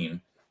the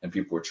scene, and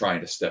people were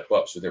trying to step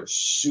up. So they were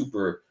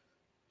super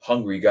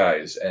hungry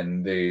guys,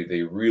 and they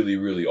really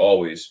really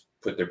always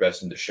put their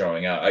best into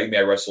showing out.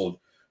 I wrestled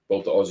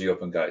both the Aussie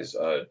Open guys,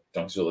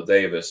 Dunkzilla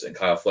Davis and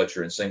Kyle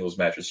Fletcher in singles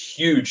matches.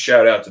 Huge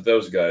shout out to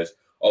those guys.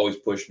 Always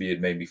pushed me.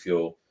 It made me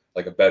feel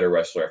like a better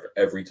wrestler after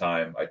every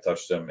time I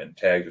touched them and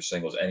tagged or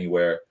singles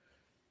anywhere.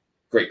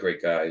 Great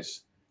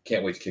guys.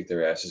 Can't wait to kick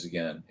their asses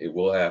again. It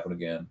will happen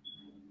again.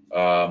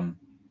 Um,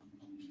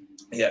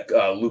 yeah,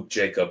 Luke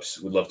Jacobs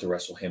would love to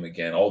wrestle him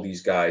again. All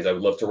these guys I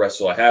would love to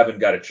wrestle. I haven't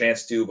got a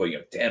chance to, but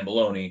Dan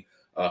Maloney,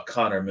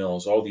 Connor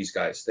Mills, all these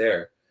guys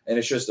there, and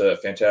it's just a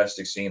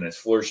fantastic scene. And it's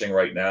flourishing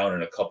right now, and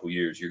in a couple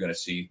years, you're going to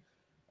see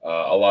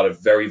a lot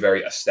of very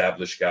very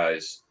established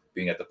guys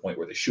being at the point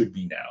where they should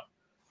be now,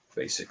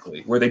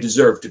 basically where they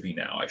deserve to be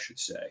now, I should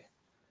say.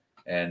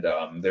 And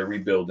they're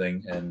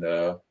rebuilding, and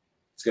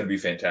it's going to be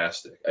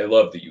fantastic. I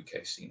love the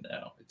UK scene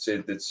now.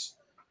 It's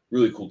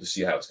really cool to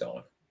see how it's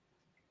going.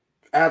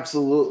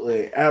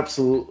 Absolutely,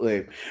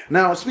 absolutely.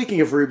 Now, speaking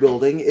of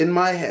rebuilding, in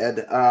my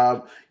head,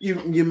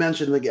 you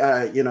mentioned the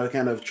guy,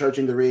 kind of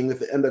charging the ring with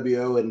the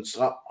NWO and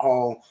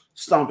Hall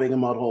stomping a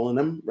mud hole in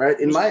him, right?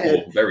 It In was my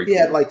head, cool, very he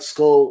had cool. like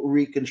skull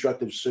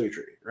reconstructive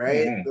surgery,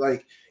 right? Hmm.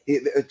 Like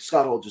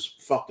Scott Hall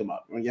just fucked him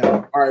up.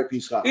 R.I.P.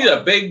 Scott He's Hall.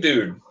 a big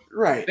dude.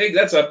 Right. Big.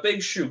 That's a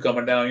big shoe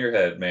coming down your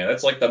head, man.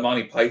 That's like the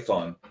Monty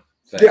Python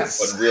thing, but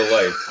Yes. in real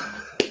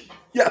life.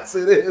 Yes,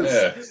 it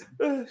is.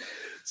 Yeah.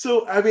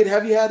 So, I mean,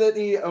 have you had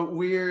any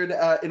weird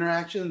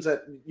interactions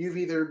that you've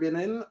either been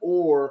in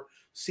or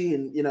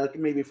seen,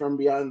 maybe from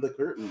behind the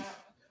curtain?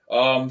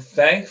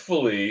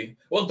 Thankfully,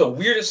 well, the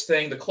weirdest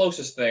thing, the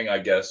closest thing, I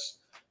guess,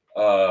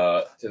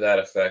 to that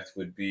effect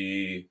would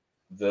be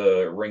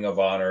the Ring of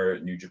Honor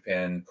New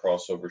Japan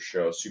crossover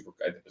show. I think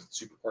it was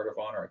Super Card of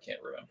Honor. I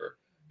can't remember.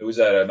 It was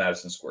at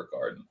Madison Square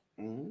Garden,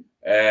 Mhm.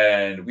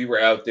 and we were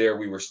out there.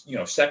 We were,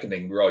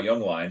 seconding. We were all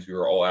young lions. We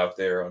were all out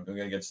there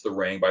against the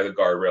ring by the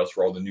guardrails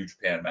for all the New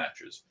Japan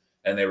matches.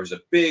 And there was a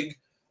big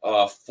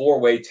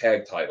four-way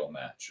tag title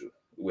match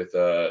with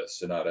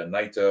Sonata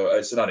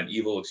Naito, Sonata and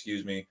Evil,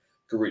 excuse me,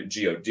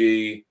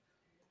 God,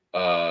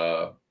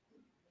 uh,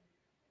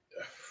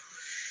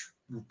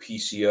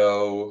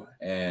 PCO,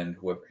 and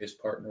whoever his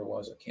partner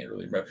was. I can't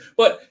really remember.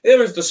 But there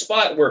was the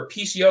spot where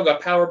PCO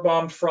got power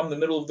bombed from the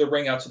middle of the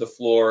ring out to the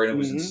floor, and it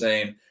was Mhm.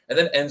 insane. And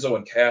then Enzo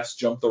and Cass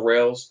jumped the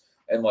rails,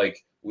 and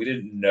like we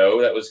didn't know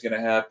that was going to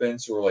happen.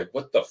 So we're like,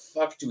 what the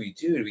fuck do we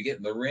do? Do we get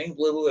in the ring?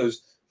 Blah, blah, blah. It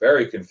was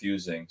very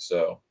confusing.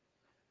 So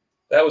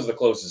that was the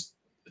closest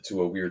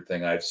to a weird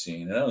thing I've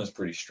seen, and that was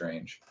pretty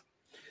strange.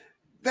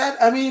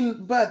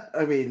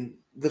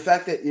 The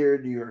fact that you're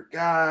a New York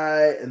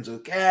guy,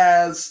 Enzo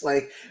Cass,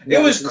 like It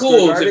was Madison Square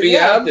cool to Garden, be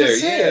yeah, out I'm there.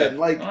 just Yeah, saying,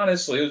 like,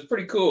 honestly, it was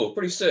pretty cool,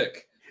 pretty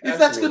sick if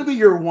that's gonna be afterwards.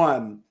 your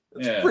one,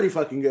 that's Yeah, pretty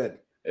fucking good.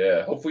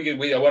 yeah.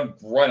 Hopefully, I want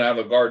to run out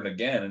of the garden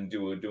again and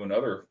do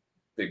another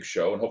big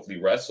show and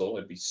hopefully wrestle.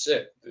 It'd be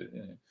sick.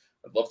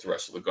 I'd love to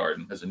wrestle the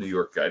garden as a New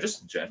York guy,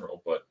 just in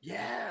general. But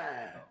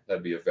Yeah.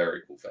 that'd be a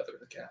very cool feather in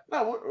the cap.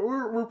 No,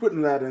 we're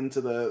putting that into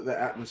the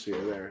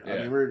atmosphere there. I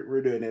Yeah. mean,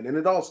 we're doing it, and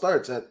it all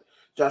starts at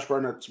Josh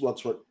Barnett's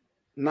Bloodsport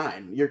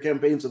 9. Your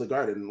campaigns of the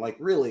Garden, like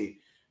really,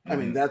 I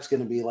mean, that's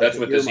going to be like that's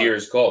what this year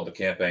is called, the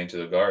Campaign to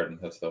the Garden.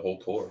 That's the whole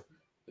tour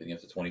leading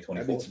up to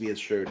 2024. That needs to be a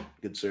shirt,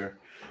 good sir.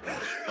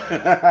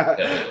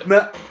 Yeah.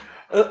 Now,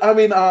 I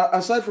mean,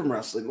 aside from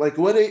wrestling, like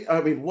what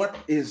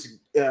is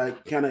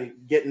kind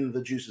of getting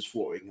the juices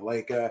flowing?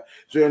 Like, is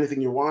there anything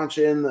you're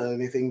watching?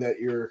 Anything that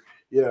you're,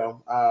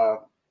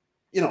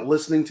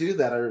 listening to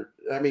that are,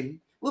 I mean,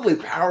 literally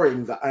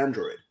powering the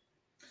Android?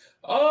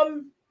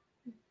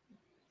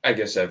 I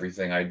guess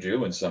everything I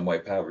do in some way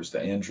powers the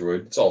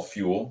Android. It's all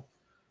fuel.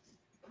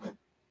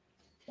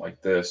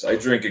 Like this. I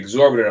drink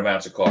exorbitant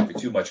amounts of coffee,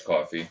 too much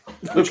coffee,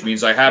 which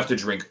means I have to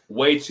drink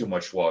way too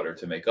much water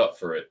to make up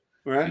for it.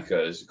 Right.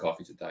 Because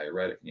coffee's a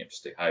diuretic and you have to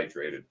stay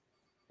hydrated.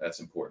 That's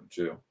important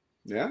too.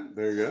 Yeah,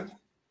 there you go.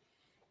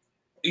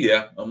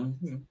 Yeah,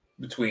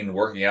 between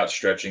working out,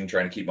 stretching,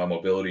 trying to keep my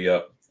mobility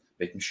up,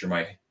 making sure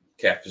my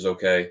calf is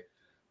okay.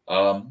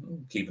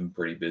 Keeping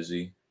pretty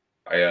busy.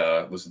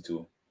 I listen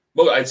to,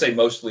 I'd say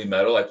mostly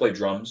metal. I play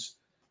drums.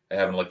 I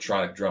have an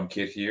electronic drum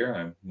kit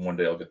here. One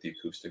day I'll get the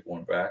acoustic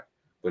one back.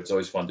 But it's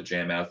always fun to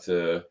jam out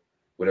to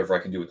whatever I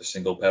can do with the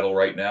single pedal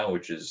right now,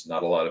 which is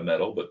not a lot of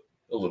metal, but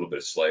a little bit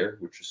of Slayer,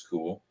 which is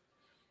cool.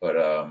 But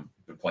I've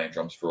been playing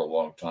drums for a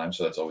long time,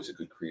 so that's always a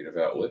good creative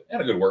outlet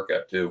and a good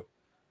workout too.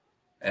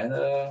 And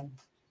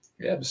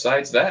yeah,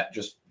 besides that,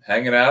 just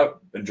hanging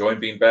out, enjoying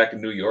being back in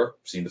New York,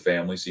 seeing the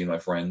family, seeing my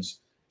friends,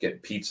 getting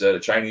pizza. The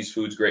Chinese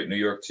food's great in New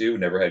York too.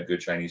 Never had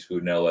good Chinese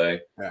food in LA.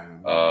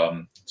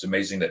 It's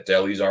amazing that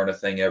delis aren't a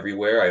thing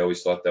everywhere. I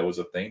always thought that was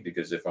a thing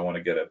because if I want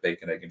to get a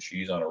bacon, egg, and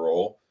cheese on a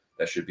roll,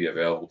 that should be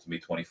available to me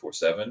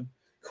 24/7.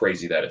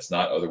 Crazy that it's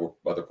not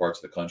other parts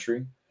of the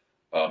country.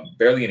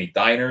 Barely any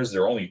diners.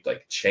 They're only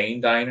like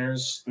chain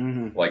diners,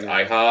 like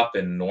IHOP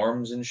and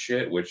Norm's and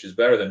shit, which is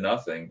better than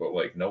nothing, but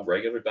like no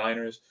regular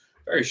diners.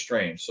 Very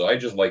strange. So I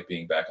just like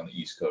being back on the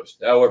East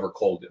Coast, however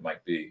cold it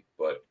might be.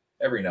 But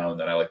every now and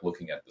then I like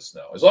looking at the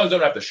snow. As long as I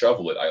don't have to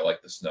shovel it, I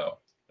like the snow.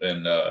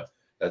 And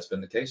that's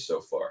been the case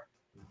so far,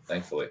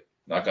 thankfully.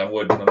 Knock on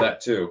wood on that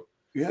too.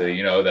 Yeah.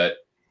 That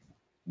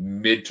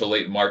mid to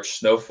late March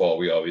snowfall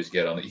we always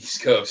get on the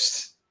East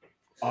Coast.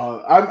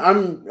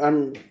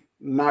 I'm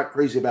not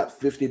crazy about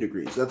 50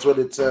 degrees. That's what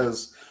it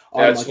says.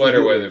 That's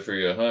sweater weather for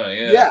you, huh?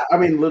 Yeah. Yeah, I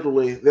mean,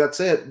 literally,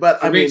 that's it. But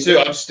for me too,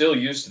 I'm still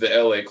used to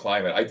the LA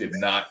climate. I did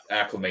not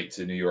acclimate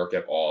to New York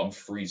at all. I'm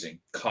freezing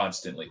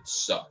constantly. It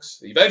sucks.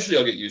 Eventually,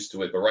 I'll get used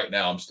to it, but right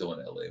now, I'm still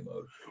in LA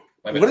mode.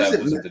 My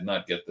metabolism did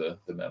not get the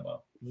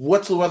memo.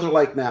 What's the weather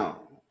like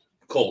now?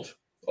 Cold.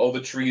 All the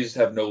trees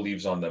have no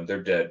leaves on them.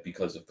 They're dead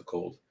because of the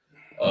cold.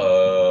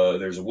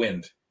 There's a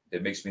wind.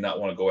 It makes me not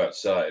want to go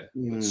outside.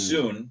 But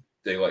soon,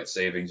 daylight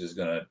savings is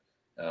going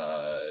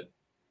to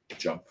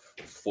jump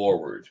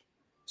forward.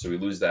 So we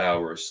lose the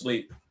hour of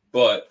sleep.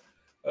 But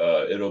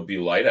it'll be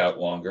light out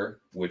longer,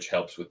 which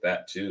helps with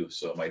that too.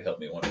 So it might help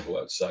me want to go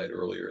outside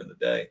earlier in the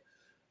day.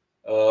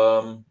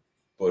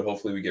 But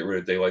hopefully we get rid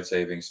of daylight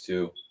savings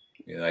too.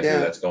 I hear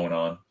that's going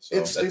on. So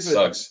that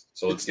sucks.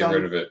 So let's get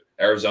rid of it.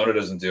 Arizona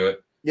doesn't do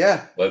it.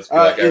 Yeah. Let's be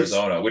like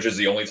Arizona, which is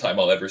the only time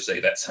I'll ever say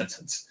that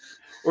sentence.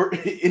 Or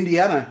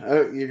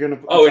Indiana. You're going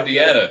to. Oh,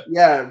 Indiana.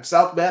 Yeah.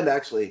 South Bend,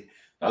 actually.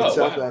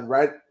 South Bend,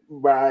 right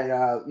by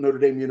Notre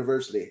Dame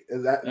University.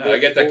 I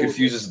get that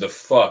confuses the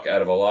fuck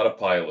out of a lot of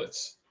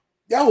pilots.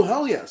 Oh,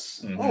 hell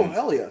yes. Oh,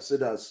 hell yes, it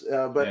does.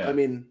 But, I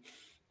mean,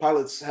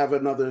 pilots have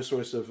another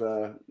source of,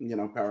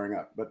 powering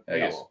up. But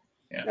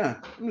yeah.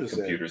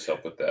 Computers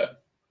help with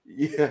that.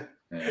 Yeah.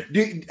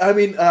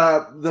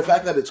 The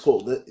fact that it's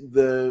cold,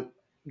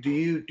 do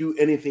you do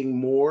anything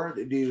more?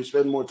 Do you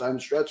spend more time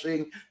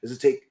stretching? Does it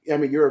take,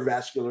 you're a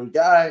vascular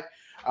guy.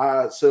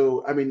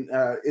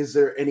 Is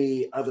there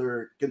any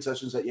other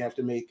concessions that you have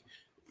to make,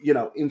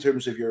 in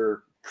terms of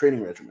your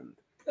training regimen?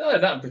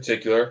 Not in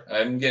particular.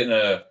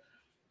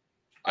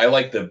 I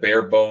like the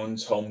bare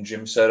bones home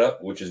gym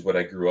setup, which is what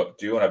I grew up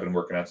doing. I've been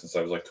working out since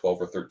I was like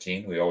 12 or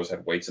 13. We always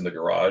had weights in the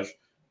garage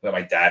that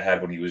my dad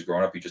had when he was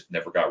growing up. He just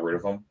never got rid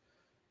of them.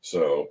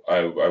 So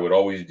I would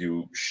always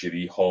do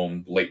shitty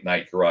home late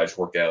night garage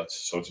workouts.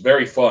 So it's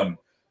very fun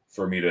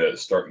for me to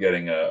start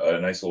getting a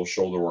nice little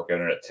shoulder workout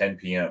in at 10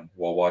 p.m.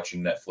 while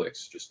watching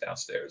Netflix just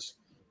downstairs.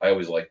 I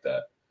always like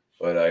that.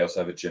 But I also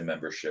have a gym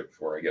membership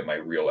where I get my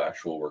real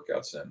actual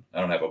workouts in. I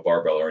don't have a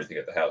barbell or anything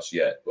at the house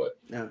yet, but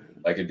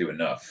I can do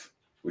enough,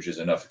 which is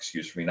enough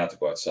excuse for me not to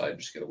go outside and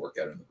just get a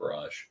workout in the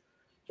garage.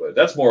 But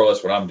that's more or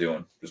less what I'm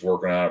doing, just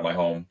working out at my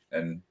home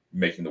and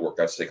making the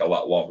workouts take a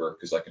lot longer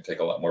because I can take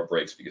a lot more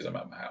breaks because I'm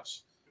at my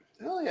house.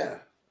 Hell yeah.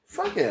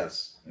 Fuck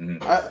yes.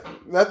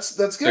 Mm-hmm. That's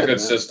good. It's a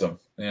good system.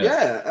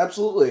 Yeah,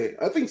 absolutely.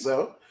 I think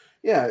so.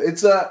 Yeah,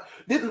 it's I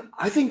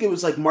think it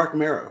was like Mark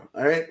Merrow,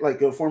 all right?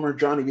 Like a former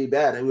Johnny B.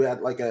 Bad who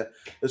had like a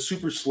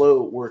super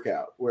slow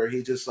workout where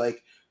he just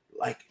like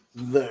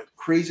the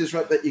craziest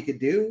rep that you could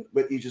do,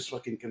 but you just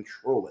fucking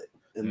control it.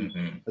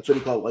 And that's what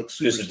he called like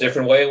super just a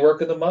different way of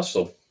working the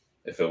muscle.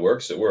 If it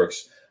works, it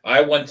works.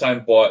 I one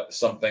time bought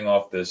something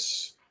off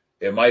this.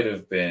 It might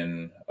have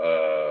been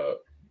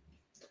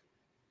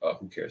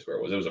who cares where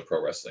it was? It was a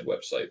pro wrestling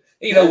website.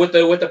 With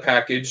the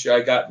package,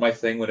 I got my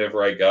thing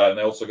whenever I got, and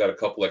I also got a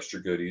couple extra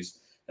goodies.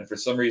 and for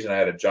some reason I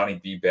had a Johnny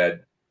B.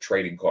 Bad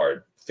trading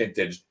card,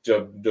 vintage,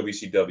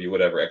 WCW,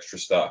 whatever, extra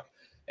stock,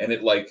 and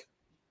it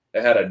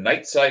had a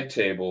nightside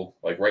table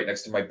like right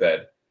next to my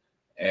bed,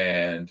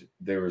 and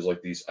there was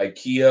like these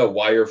IKEA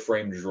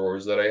wireframe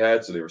drawers that I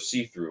had, so they were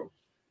see-through.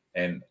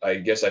 And I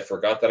guess I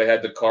forgot that I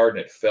had the card,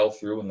 and it fell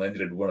through and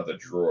landed in one of the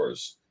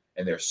drawers.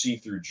 And they're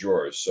see-through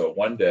drawers. So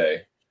one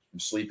day, I'm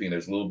sleeping,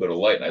 there's a little bit of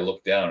light, and I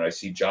look down, and I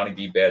see Johnny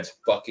B. Bad's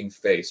fucking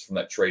face from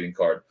that trading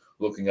card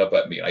looking up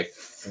at me. And I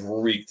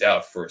freaked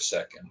out for a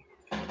second.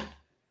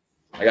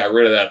 I got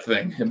rid of that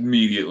thing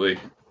immediately.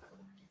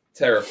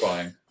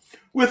 Terrifying.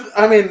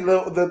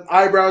 The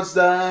eyebrows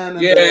done.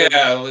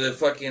 And with the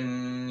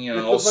fucking,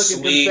 all the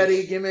fucking sleek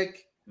confetti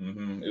gimmick.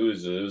 Mm-hmm. It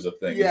was a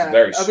thing. Yeah, it was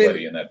very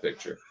sweaty in that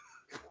picture.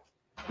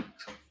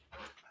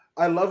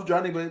 I love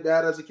Johnny B.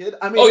 Bad as a kid.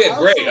 Great,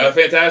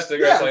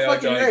 fantastic. Yeah, I like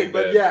fucking Johnny great. B. Bad.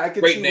 But yeah, I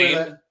could great see name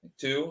where that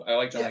too. I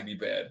like Johnny B.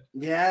 Bad.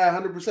 Yeah,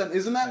 100%.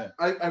 Isn't that?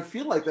 Yeah. I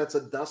feel like that's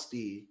a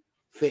Dusty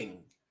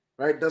thing,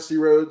 right? Dusty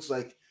Rhodes,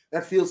 like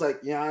that feels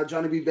like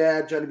Johnny B.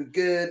 Bad, Johnny B.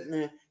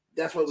 Good.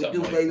 That's what we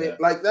do, baby.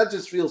 Like that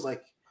just feels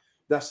like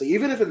Dusty.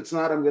 Even if it's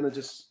not, I'm gonna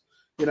just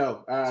it's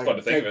fun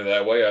to think of it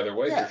that way. Either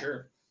way, for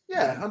sure.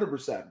 Yeah,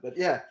 100%. But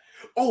yeah.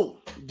 Oh,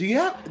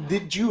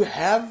 did you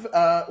have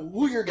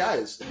who are your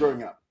guys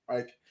growing up?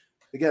 Like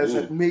the guys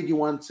that made you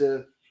want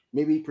to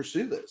maybe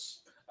pursue this?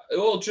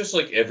 Well, just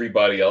like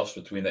everybody else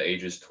between the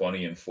ages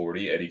 20 and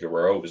 40, Eddie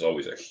Guerrero was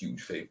always a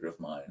huge favorite of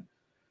mine.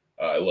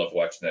 I love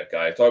watching that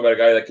guy. Talk about a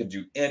guy that could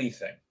do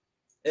anything.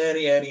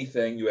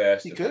 Anything you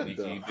asked him. He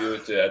could do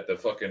it at the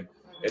fucking...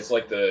 It's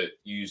like you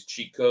use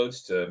cheat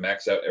codes to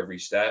max out every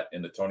stat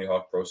in the Tony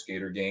Hawk Pro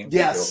Skater game.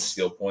 Yes.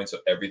 Skill points, so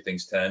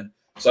everything's 10.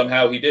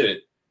 Somehow he did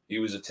it. He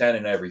was a 10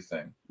 in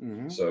everything.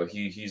 Mm-hmm. So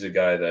he's a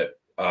guy that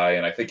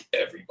I think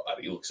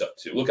everybody looks up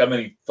to. Look how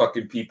many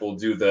fucking people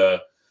do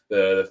the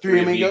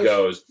three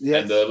amigos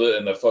and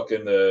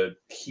the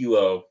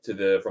kilo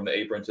from the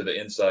apron to the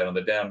inside on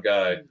the down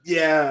guy.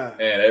 Yeah.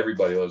 And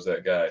everybody loves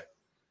that guy.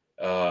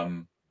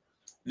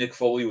 Nick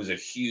Foley was a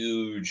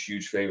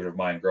huge favorite of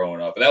mine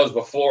growing up. And that was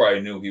before I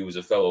knew he was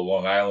a fellow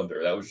Long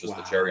Islander. That was just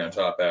the cherry on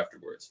top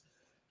afterwards.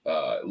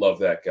 Love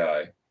that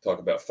guy. Talk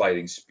about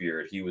fighting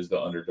spirit. He was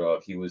the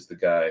underdog. He was the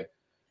guy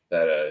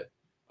that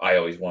I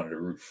always wanted to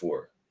root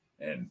for.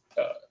 And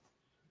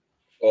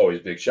always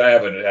big. I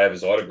have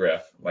his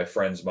autograph. My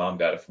friend's mom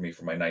got it for me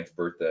for my 9th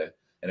birthday.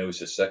 And it was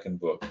his second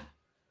book.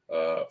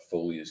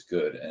 Foley is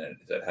good. And it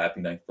said,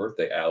 "Happy 9th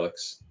birthday,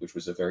 Alex," which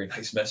was a very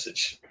nice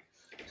message.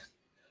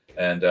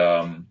 And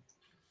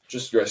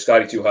just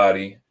Scotty Too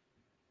Hotty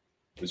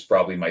was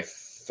probably my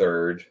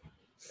third.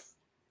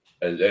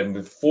 And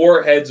with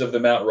 4 heads of the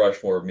Mount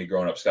Rushmore of me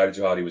growing up, Scotty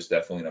Too Hotty was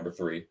definitely number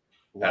 3.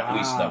 At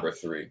least number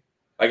 3.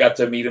 I got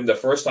to meet him the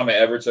first time I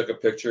ever took a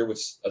picture with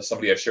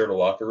somebody I shared a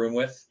locker room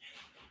with.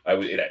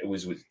 It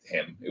was with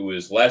him. It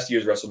was last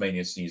year's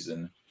WrestleMania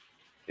season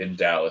in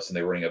Dallas, and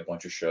they were running a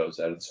bunch of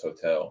shows out of this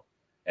hotel.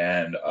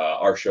 And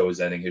our show was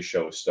ending, his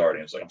show was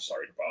starting. I was like, "I'm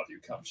sorry to bother you.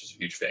 I'm just a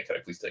huge fan. Can I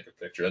please take a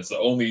picture?" That's the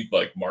only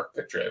Mark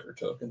picture I ever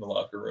took in the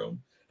locker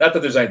room. Not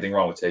that there's anything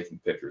wrong with taking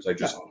pictures. I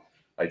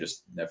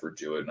just never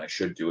do it, and I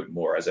should do it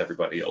more, as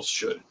everybody else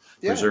should.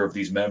 Yeah. Preserve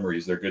these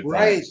memories. They're good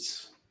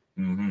times.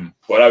 Mm-hmm.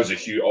 But I was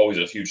always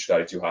a huge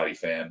Scotty Too Hotty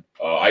fan.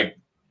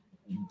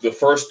 The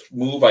first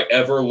move I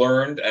ever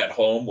learned at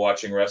home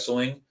watching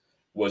wrestling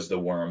was the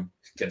worm.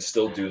 Can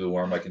still do the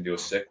worm. I can do a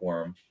sick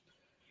worm.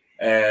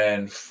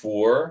 And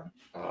 4,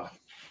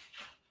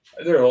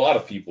 there are a lot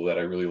of people that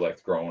I really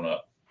liked growing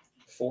up.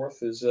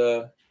 4th is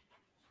I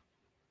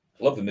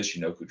love the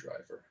Michinoku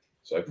driver.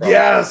 So I probably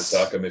like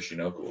Taka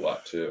Michinoku a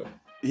lot too.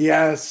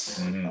 Yes.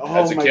 Mm-hmm.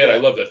 As a kid, I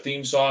loved the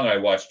theme song. I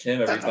watched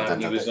him every time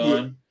he was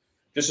on.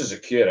 Just as a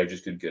kid, I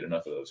just couldn't get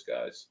enough of those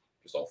guys.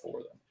 Just all 4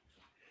 of them.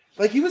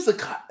 Like he was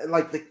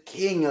the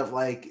king of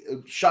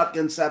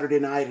Shotgun Saturday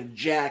Night and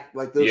Jack,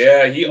 those.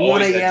 Yeah, he 1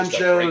 always a.m. had just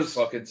shows. A great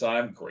fucking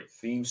time, great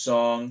theme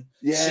song,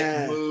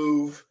 sick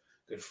move,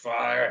 good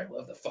fire. I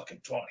love the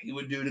fucking taunt he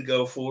would do to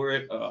go for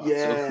it.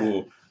 So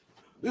cool.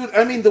 Dude,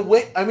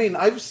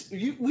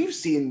 we've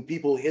seen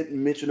people hit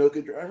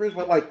Michinoku drivers,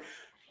 but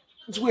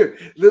it's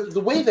weird.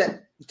 The way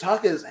that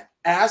Taka's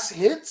ass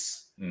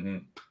hits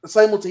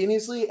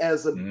simultaneously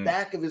as the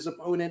back of his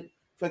opponent,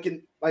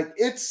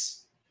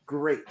 it's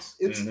great.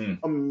 It's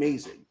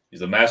amazing.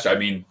 He's a master.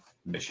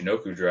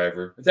 Michinoku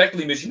driver. It's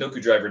actually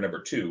Michinoku driver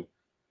number 2,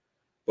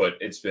 but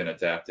it's been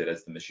adapted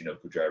as the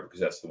Michinoku driver because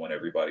that's the one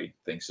everybody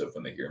thinks of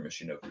when they hear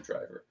Michinoku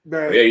driver.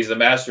 Right. But yeah, he's the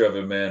master of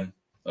it, man.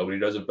 Nobody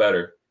does it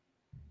better.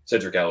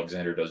 Cedric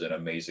Alexander does an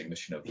amazing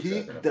Michinoku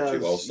driver number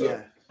 2 also.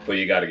 Yeah. But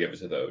you got to give it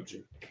to the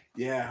OG.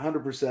 Yeah,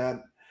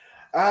 100%.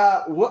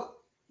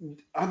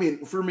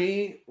 For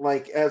me,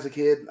 as a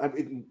kid,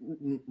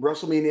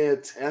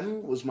 WrestleMania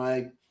 10 was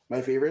my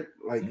favorite.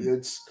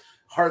 It's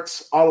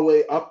hearts all the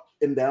way up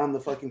and down the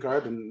fucking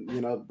card, and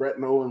Brett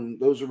and Owen,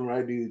 those are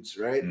my dudes,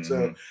 right?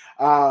 So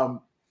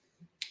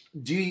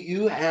Do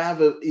you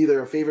have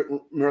either a favorite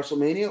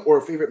WrestleMania or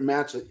a favorite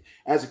match that,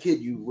 as a kid,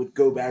 you would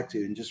go back to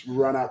and just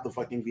run out the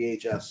fucking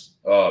VHS?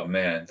 Oh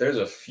man, there's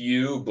a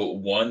few, but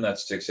one that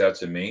sticks out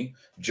to me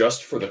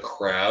just for the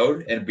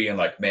crowd and being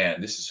like,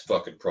 man, this is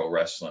fucking pro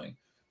wrestling.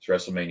 It's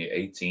WrestleMania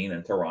 18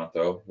 in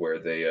Toronto, where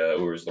it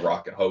was The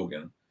Rock and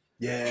Hogan.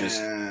 Just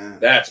Yeah.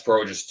 that's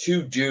pro. Just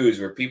two dudes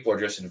where people are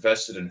just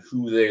invested in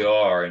who they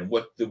are and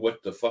what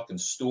the fucking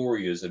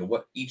story is and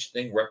what each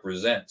thing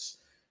represents.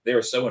 They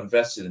are so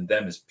invested in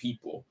them as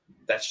people.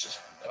 That's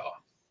just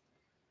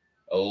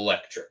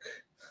electric.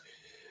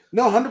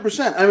 No,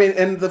 100%. I mean,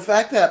 and the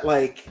fact that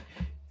like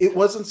it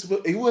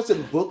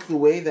wasn't booked the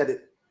way that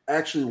it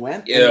actually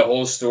went. Yeah, the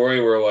whole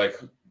story where like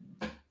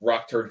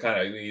Rock turned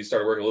he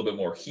started working a little bit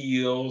more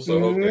heel, so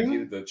Hogan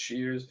needed the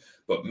cheers.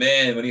 But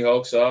man, when he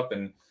hulks up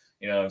and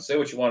say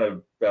what you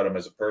want about him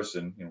as a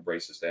person,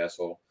 racist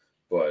asshole.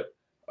 But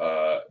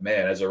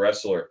man, as a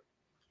wrestler,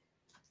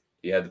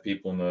 he had the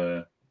people in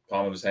the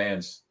palm of his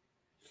hands.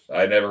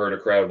 I never heard a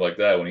crowd like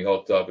that when he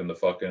hulked up in the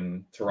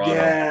fucking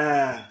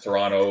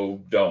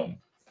Toronto Dome.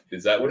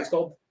 Is that what it's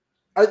called?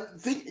 I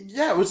think,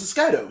 it was the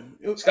Sky Dome.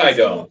 Sky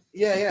Dome.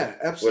 Yeah,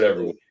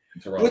 absolutely.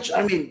 Whatever. Which,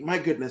 I mean, my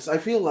goodness, I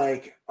feel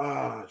like,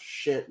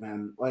 shit,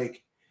 man.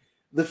 Like,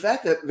 the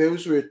fact that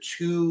those were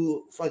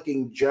two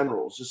fucking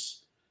generals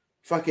just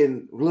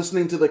fucking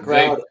listening to the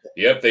crowd.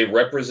 They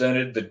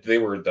represented they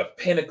were the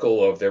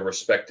pinnacle of their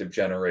respective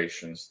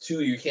generations.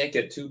 You can't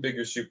get two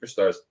bigger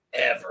superstars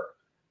ever.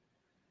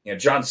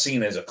 John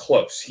Cena is a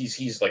close.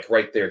 He's like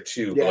right there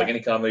too. Yeah. But like any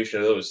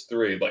combination of those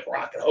three, like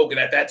Rock and Hogan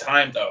at that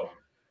time though,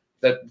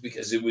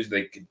 because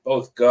they could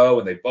both go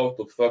and they both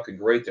look fucking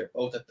great. They're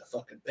both at the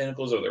fucking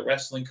pinnacles of their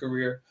wrestling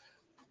career.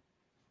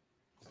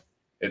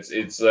 That's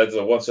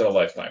a once in a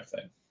lifetime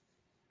thing.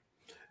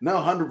 No,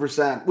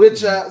 100%.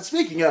 Which,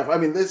 speaking of, I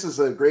mean, this is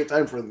a great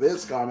time for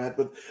this comment,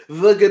 but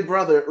the good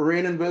brother,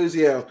 Rain and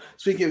Bozio,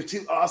 speaking of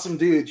two awesome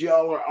dudes,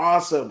 y'all are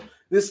awesome.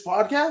 This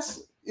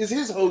podcast is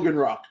his Hogan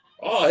Rock.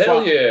 Oh,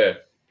 hell yeah.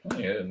 Oh,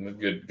 yeah,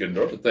 good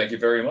brother. Thank you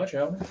very much,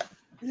 Alan.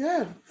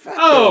 Yeah.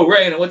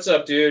 Rain, what's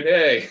up, dude?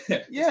 Hey.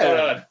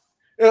 Yeah.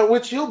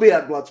 Which he'll be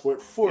at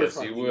Bloodsport for yes,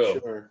 he will.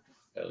 Sure.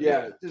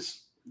 Yeah,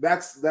 just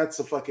that's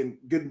a fucking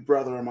good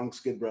brother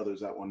amongst good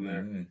brothers, that one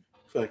there. Mm-hmm.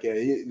 Fuck yeah,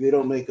 they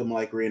don't make them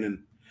like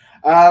Rainin.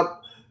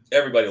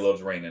 Everybody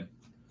loves Rainin.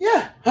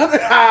 Yeah.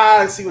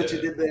 I see what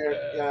you did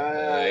there.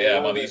 Yeah,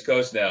 I'm on the East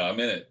Coast now. I'm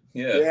in it.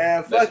 Yeah.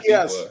 Yeah, fuck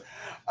yes.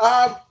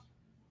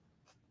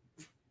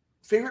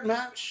 Favorite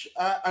match?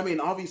 I mean,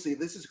 obviously,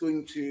 this is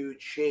going to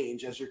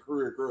change as your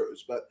career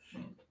grows, but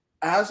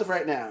as of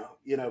right now,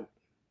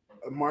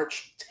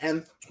 March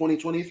 10th,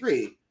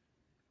 2023,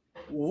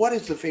 what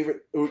is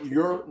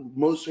your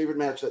most favorite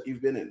match that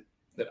you've been in?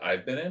 That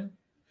I've been in?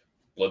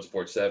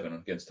 Bloodsport 7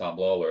 against Tom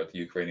Lawler at the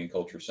Ukrainian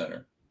Culture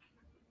Center.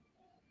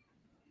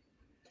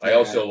 Yeah. I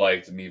also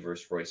liked me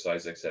versus Royce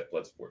Isaacs at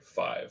Bloodsport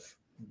 5.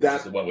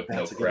 That's the one with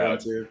no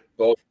crowd.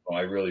 Both of them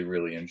I really,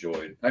 really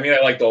enjoyed. I mean, I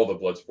liked all the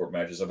Bloodsport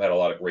matches. I've had a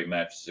lot of great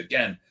matches.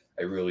 Again,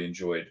 I really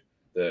enjoyed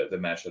the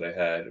match that I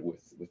had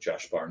with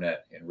Josh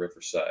Barnett in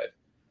Riverside.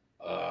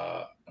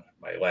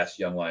 My last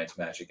Young Lions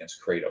match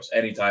against Kratos.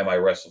 Anytime I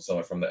wrestled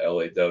someone from the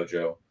LA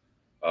Dojo,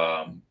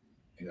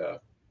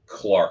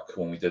 Clark,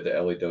 when we did the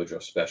LA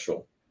Dojo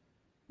special,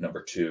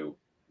 number 2.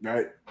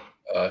 Right.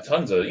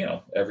 Tons of,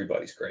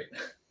 everybody's great.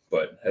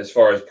 But as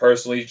far as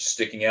personally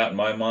sticking out in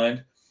my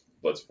mind,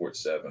 Bloodsport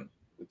 7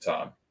 with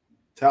Tom.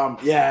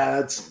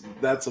 Yeah,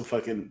 that's a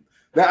fucking.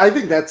 I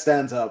think that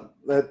stands up.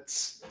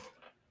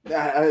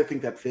 I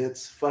think that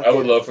fits. I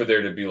would love for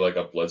there to be like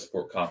a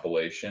Bloodsport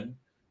compilation,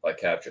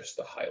 like have just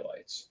the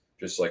highlights,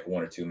 just like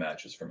 1 or 2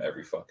 matches from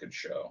every fucking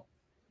show.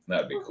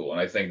 That'd be cool, and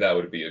I think that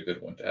would be a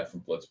good one to have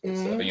from Bloodsport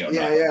 7.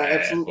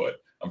 Absolutely.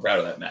 But I'm proud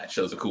of that match.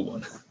 That was a cool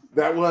one.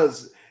 That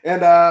was,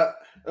 and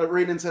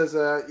Raiden says,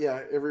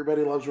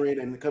 everybody loves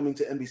Raiden coming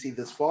to NBC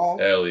this fall.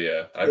 Hell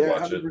yeah. I'd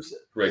watch 100%. It.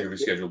 Regularly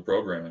scheduled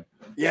programming.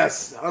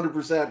 Yes,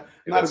 100%.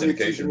 Not a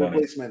mid-season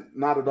replacement.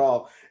 Not at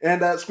all.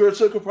 And Square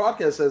Circle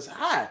Podcast says,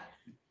 hi,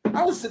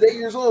 I was today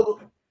years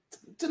old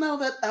to know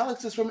that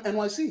Alex is from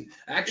NYC.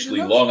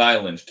 Actually, Long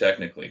Island,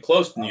 technically.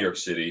 Close to New York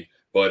City,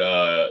 but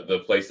the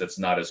place that's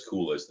not as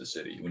cool as the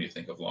city when you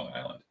think of Long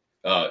Island.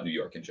 New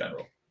York in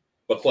general.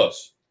 But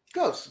close.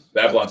 Close.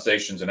 Babylon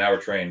Station's an hour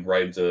train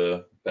right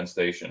into Penn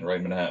Station, right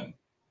in Manhattan.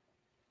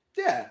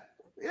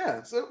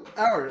 Yeah. So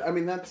hour. I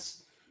mean,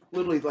 that's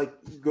literally like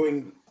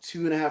going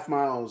 2.5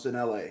 miles in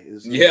LA.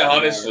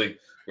 Honestly,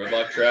 good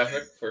luck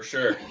traffic for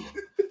sure.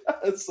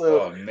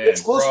 So man,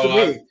 it's close to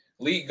me.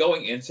 Lee,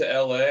 going into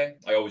LA,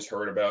 I always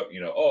heard about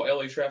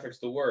LA traffic's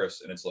the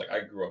worst, and it's like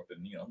I grew up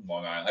in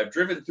Long Island. I've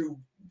driven through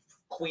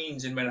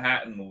Queens and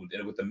Manhattan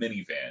with a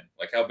minivan.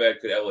 Like, how bad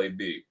could LA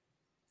be?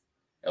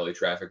 LA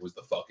traffic was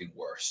the fucking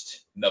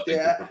worst. Nothing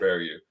could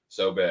prepare you.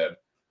 So bad.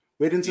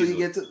 Wait until you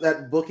get to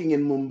that booking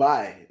in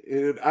Mumbai.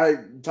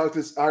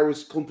 I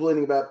was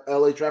complaining about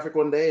LA traffic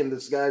one day, and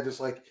this guy just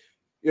like,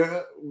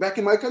 back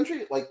in my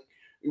country, like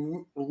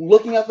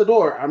looking out the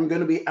door, I'm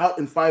going to be out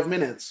in 5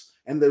 minutes,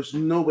 and there's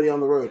nobody on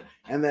the road.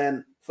 And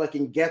then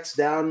fucking gets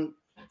down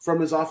from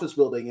his office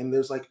building, and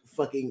there's like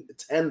fucking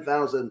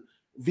 10,000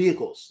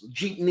 vehicles,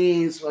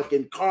 jeepneys,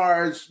 fucking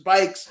cars,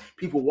 bikes,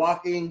 people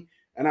walking,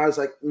 and I was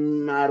like,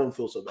 I don't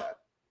feel so bad.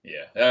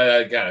 Yeah,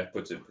 that kind of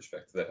puts it in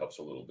perspective. That helps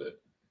a little bit.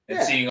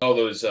 And seeing all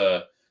those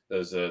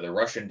the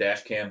Russian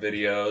dash cam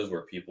videos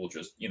where people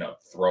just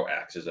throw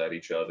axes at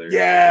each other.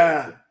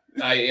 Yeah,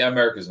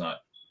 America's not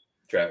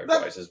traffic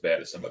wise as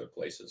bad as some other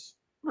places.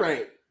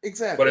 Right,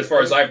 exactly. But as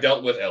far as I've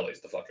dealt with,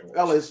 LA's the fucking worst.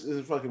 LA's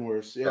the fucking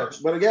worst. Yeah,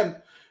 but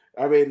again,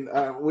 I mean,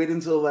 wait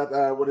until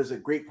that. What is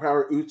it? Great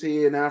Power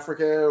Uti in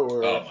Africa,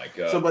 or oh my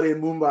god, somebody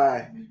in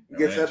Mumbai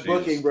gets that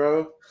booking,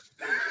 bro.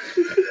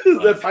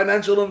 The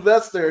financial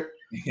investor.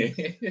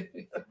 Hey,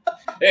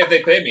 if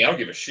they pay me, I don't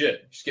give a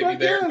shit. Just get me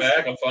there and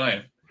back. I'm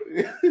fine.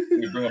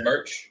 You bring a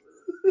merch.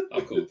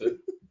 I'm cool with it.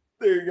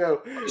 There you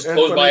go. Just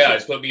close my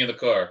eyes. Put me in the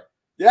car.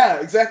 Yeah,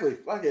 exactly.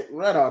 Fuck it.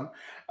 Right on.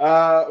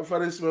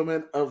 Funniest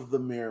moment of the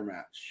mirror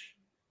match.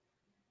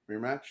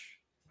 Mirror match?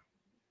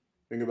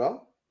 Ring a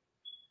bell?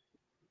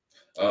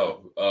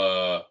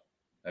 Oh,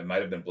 it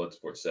might have been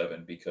Bloodsport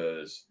 7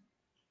 because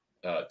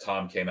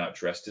Tom came out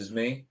dressed as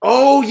me.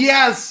 Oh,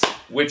 yes!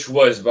 Which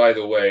was, by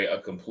the way, a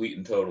complete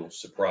and total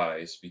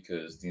surprise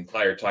because the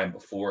entire time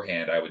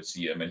beforehand I would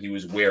see him and he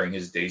was wearing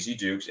his Daisy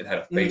Dukes and had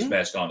a face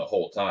mask on the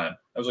whole time.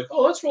 I was like,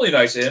 oh, that's really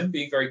nice of him,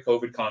 being very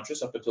COVID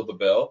conscious up until the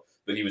bell.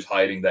 But he was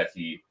hiding that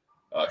he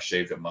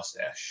shaved a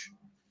mustache.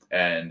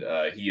 And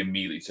he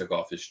immediately took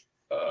off his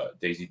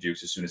Daisy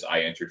Dukes as soon as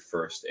I entered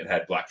first and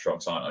had black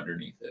trunks on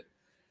underneath it.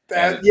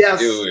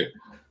 Yes.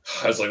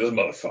 I was like, this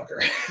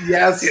motherfucker.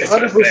 Yes,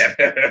 100%.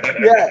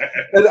 Yeah,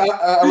 and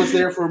I was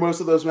there for most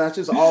of those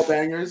matches, all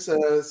bangers,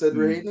 said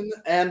Hayden.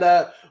 And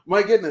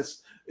my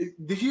goodness,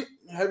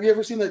 have you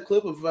ever seen that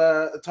clip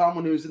of Tom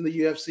when he was in the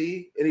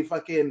UFC and he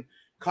fucking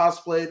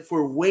cosplayed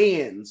for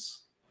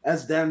weigh-ins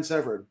as Dan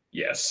Severn?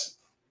 Yes.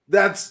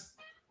 That's,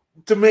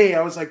 to me,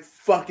 I was like,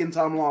 fucking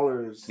Tom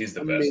Lawler is He's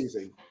the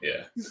amazing.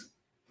 Best.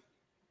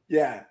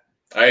 Yeah.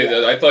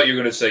 I thought you were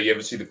going to say you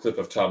haven't seen the clip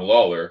of Tom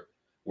Lawler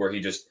where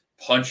he just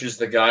punches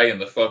the guy in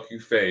the fuck you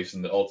face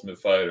in the Ultimate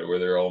Fighter where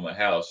they're all in the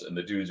house and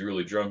the dude's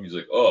really drunk. He's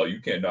like, oh,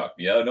 you can't knock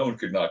me out. No one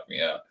could knock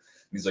me out.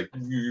 He's like,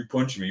 you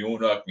punch me, you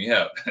won't knock me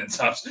out. And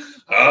Tom's,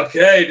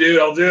 okay,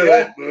 dude, I'll do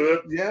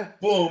it. Yeah.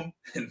 Boom.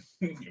 And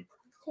you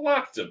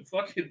clocked him.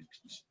 Fucking.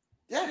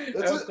 Yeah.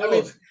 That's it. I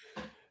mean,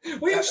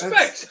 what do you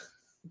expect?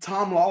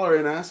 Tom Lawler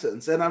in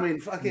essence. And I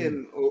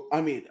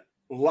mean,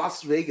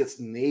 Las Vegas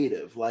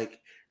native, like,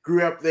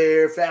 grew up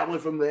there, family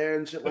from there,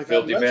 and shit like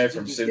that. The filthy man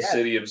from Sin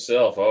City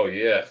himself. Oh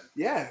yeah.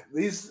 Yeah,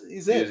 he's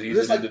it.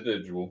 He's an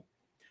individual.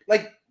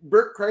 Like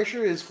Burt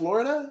Kreischer is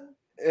Florida,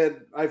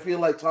 and I feel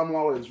like Tom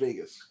Lawler is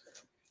Vegas.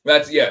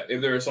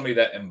 If there is somebody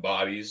that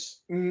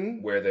embodies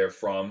where they're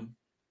from,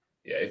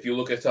 if you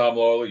look at Tom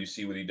Lawler, you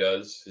see what he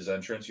does, his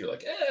entrance, you're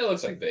like, it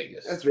looks like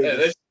Vegas. That's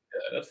Vegas.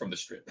 That's from the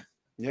Strip.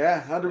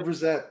 Yeah,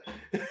 100%.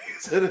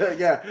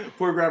 So,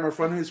 poor grammar,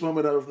 funniest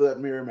moment of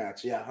that mirror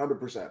match. Yeah,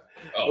 100%.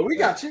 Oh, we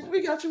got you.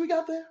 We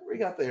got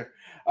there.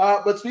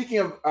 But speaking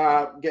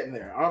of getting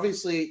there,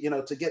 obviously,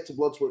 to get to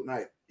Bloodsport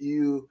Night,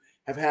 you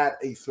have had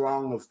a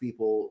throng of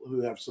people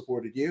who have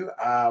supported you.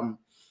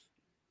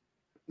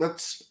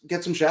 Let's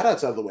get some shout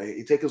outs out of the way.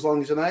 You take as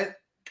long as tonight.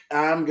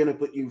 I'm going to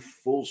put you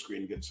full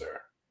screen, good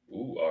sir.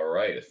 Ooh, all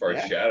right. As far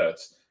as shout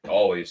outs,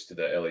 always to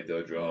the LA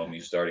Dojo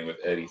homies, starting with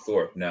Eddie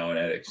Thorpe, now in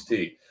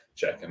NXT.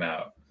 Check him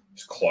out.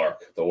 There's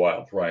Clark, the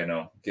Wild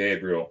Rhino,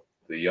 Gabriel,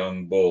 the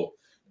Young Bull,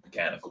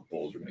 Mechanical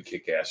Bulls. We're going to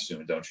kick ass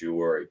soon, don't you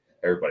worry.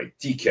 Everybody,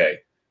 DK,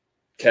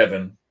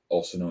 Kevin,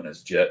 also known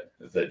as Jet,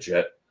 the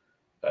Jet,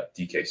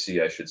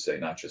 DKC, I should say,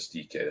 not just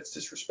DK. That's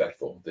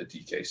disrespectful, the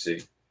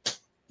DKC.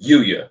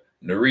 Yuya,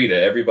 Narita,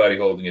 everybody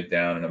holding it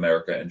down in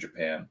America and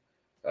Japan.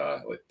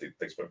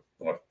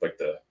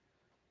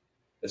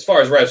 As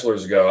far as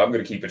wrestlers go, I'm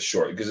going to keep it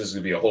short because this is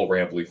going to be a whole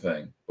rambly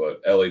thing.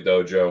 But LA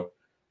Dojo,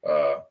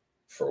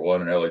 for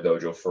one, and LA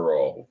Dojo for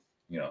all,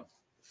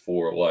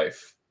 for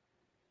life.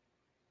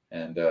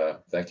 And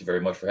thank you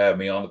very much for having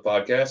me on the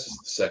podcast. This is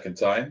the second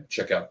time.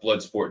 Check out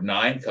Bloodsport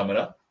 9 coming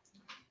up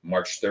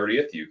March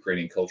 30th,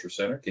 Ukrainian Culture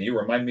Center. Can you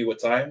remind me what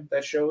time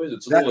that show is?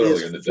 It's a little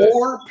earlier in the day.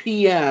 4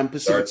 p.m.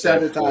 Pacific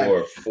Standard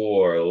Time.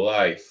 For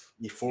life.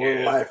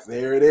 For life.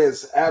 There it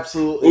is.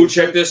 Absolutely. Ooh,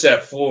 check this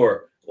out.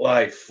 For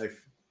life.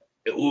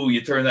 Ooh,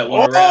 you turn that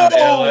one around.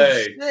 LA.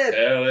 Shit.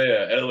 Hell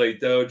yeah. LA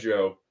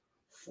Dojo.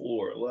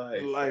 For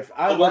life.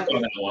 I'll work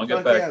on that one. I'll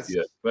get back to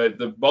you. But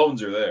the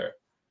bones are there.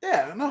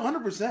 Yeah, no,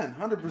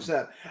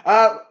 100%.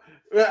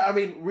 I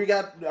mean, we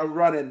got a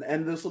run-in,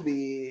 and this will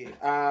be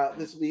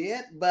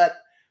it. But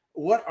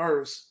what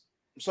are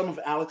some of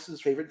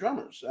Alex's favorite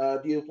drummers?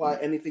 Do you apply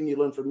anything you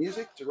learned from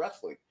music to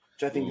wrestling?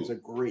 Which I think is a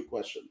great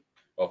question.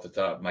 Off the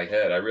top of my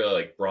head, I really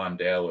like Bron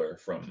Daler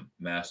from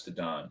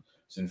Mastodon.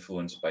 It's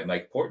influenced by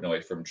Mike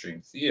Portnoy from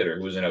Dream Theater,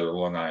 who was another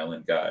Long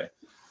Island guy.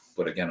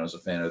 But again, I was a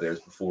fan of theirs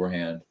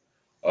beforehand.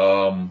 A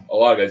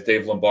lot of guys.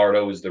 Dave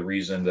Lombardo is the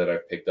reason that I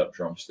picked up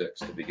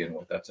drumsticks to begin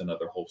with. That's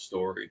another whole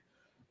story.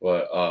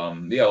 But a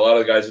lot of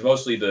the guys,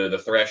 mostly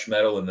the thrash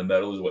metal and the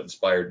metal is what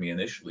inspired me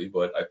initially.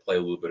 But I play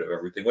a little bit of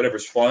everything.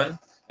 Whatever's fun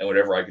and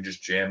whatever I can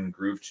just jam and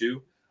groove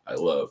to, I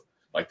love.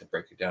 I like to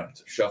break it down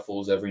into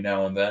shuffles every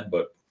now and then,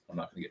 but I'm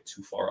not going to get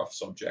too far off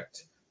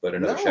subject. But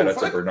another shout out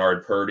to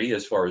Bernard Purdy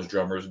as far as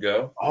drummers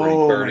go.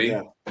 Purdy.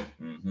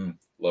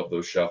 Love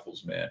those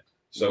shuffles, man.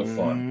 So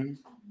fun.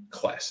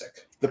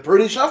 Classic. The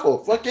Purdy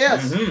Shuffle. Fuck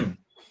yes.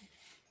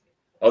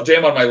 I'll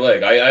jam on my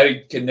leg.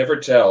 I can never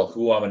tell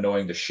who I'm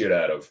annoying the shit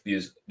out of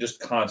because just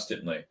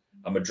constantly.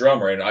 I'm a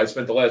drummer, and I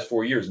spent the last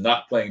 4 years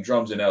not playing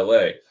drums in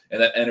LA,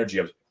 and that energy,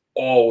 I was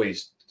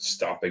always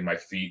stomping my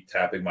feet,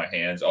 tapping my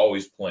hands,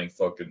 always playing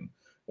fucking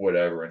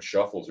whatever, and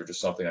shuffles are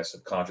just something I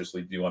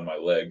subconsciously do on my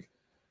leg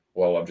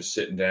while I'm just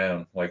sitting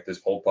down, like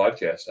this whole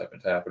podcast I've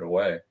been tapping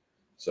away.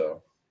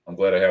 So I'm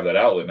glad I have that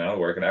outlet now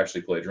where I can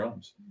actually play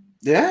drums.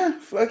 Yeah,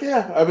 fuck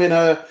yeah. I mean,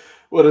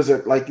 what is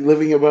it? Like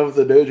living above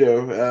the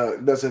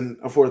dojo doesn't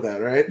afford that,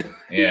 right?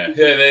 Yeah.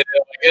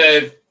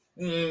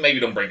 Maybe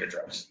don't bring your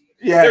drums.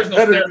 Yeah. There's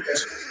no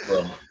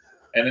room.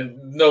 And then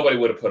nobody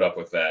would have put up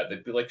with that.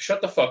 They'd be like,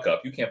 shut the fuck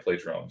up. You can't play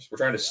drums. We're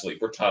trying to sleep.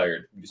 We're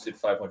tired. We just did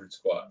 500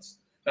 squats.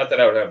 Not that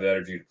I would have the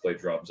energy to play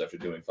drums after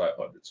doing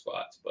 500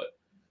 squats, but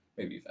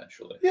maybe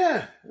eventually.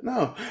 Yeah,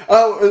 no.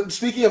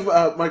 Speaking of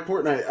Mike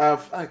Portnoy,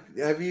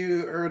 have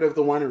you heard of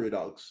the Winery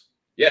Dogs?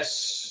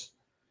 Yes.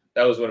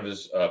 That was one of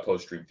his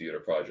post-stream theater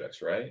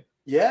projects, right?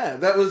 Yeah,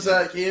 that was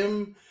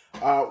him.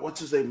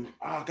 What's his name?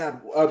 Oh,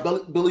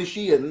 God. Billy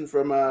Sheehan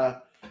from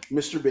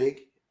Mr.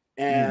 Big.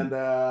 And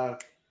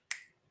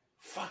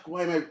fuck,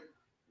 why am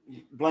I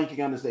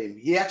blanking on his name?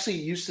 He actually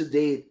used to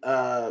date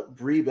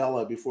Brie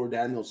Bella before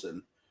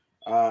Danielson.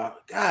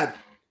 God.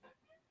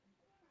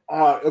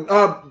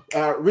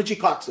 Richie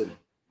Kotzen.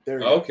 There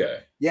you go. Okay.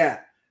 Yeah,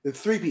 the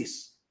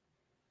 3-piece.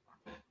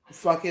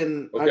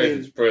 Fucking. Okay, I mean,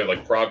 it's probably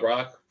like prog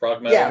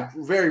metal. Yeah,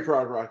 very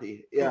prog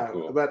rocky. Yeah,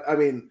 cool. But I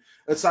mean,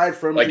 aside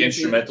from like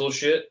instrumental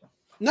shit.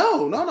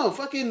 No.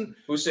 Fucking.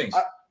 Who sings?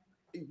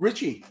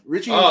 Richie.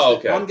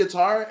 Okay. On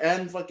guitar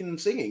and fucking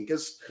singing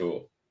because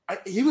cool.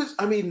 He was.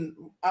 I mean,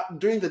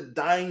 during the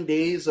dying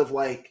days of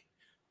like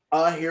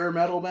a hair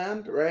metal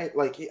band, right?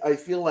 Like I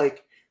feel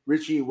like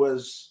Richie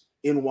was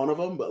in one of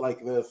them, but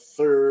like the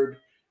third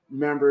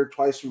member,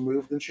 twice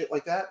removed and shit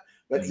like that.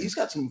 But he's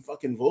got some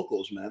fucking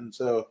vocals, man.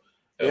 So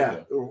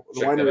yeah,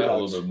 check that out a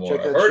little bit more.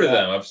 I've heard of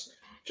them. I've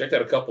checked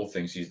out a couple of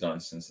things he's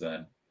done since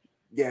then.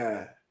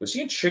 Yeah. Was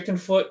he in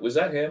Chickenfoot? Was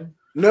that him?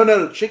 No.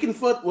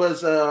 Chickenfoot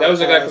was that was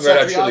the guy from Red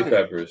Hot Chili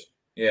Peppers.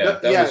 Yeah,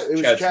 it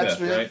was Chad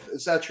Smith, right?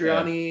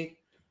 Satriani,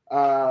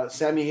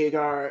 Sammy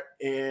Hagar,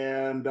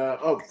 and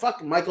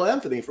Michael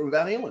Anthony from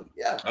Van Halen.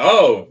 Yeah.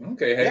 Oh,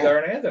 okay, Hagar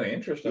and Anthony,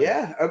 interesting.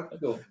 Yeah,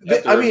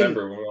 I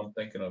remember what I'm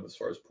thinking of as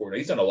far as Portnoy.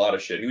 He's done a lot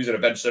of shit. He was in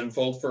Avenged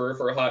Sevenfold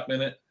for a hot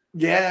minute.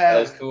 Yeah, that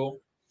was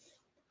cool.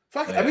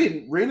 Fuck, yeah. I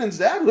mean, Renan's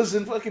dad was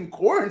in fucking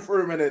Korn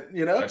for a minute.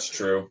 You know, that's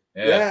true.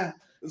 Yeah,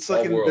 it's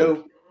fucking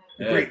dope.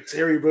 Yeah. Great,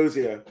 Terry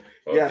Bozzio.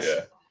 Yes.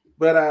 Yeah.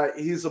 But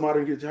he's a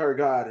modern guitar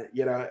god,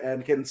 you know,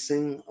 and can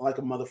sing like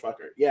a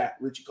motherfucker. Yeah,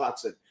 Richie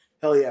Kotzen.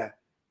 Hell yeah.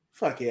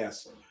 Fuck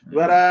yes.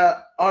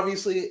 But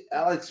obviously,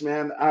 Alex,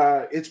 man,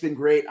 it's been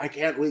great. I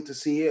can't wait to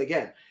see you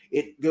again.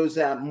 It goes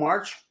down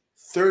March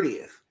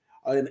 30th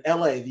in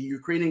LA, the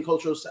Ukrainian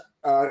Cultural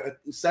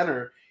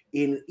Center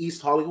in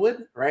East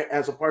Hollywood, right?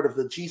 As a part of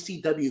the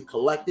GCW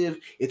Collective.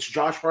 It's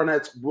Josh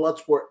Barnett's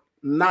Bloodsport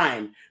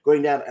 9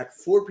 going down at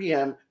 4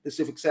 p.m.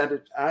 Pacific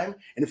Standard Time.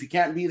 And if you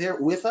can't be there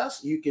with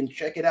us, you can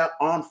check it out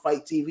on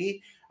Fight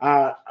TV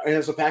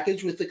as a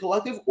package with the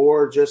Collective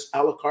or just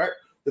a la carte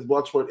with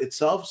Bloodsport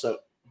itself. So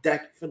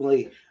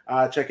definitely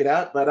check it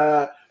out.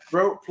 But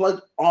bro,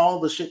 plug all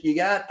the shit you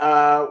got.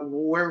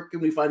 Where can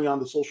we find you on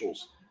the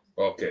socials?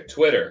 Okay,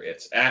 Twitter,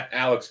 it's at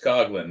Alex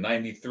Coughlin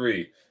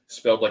 93,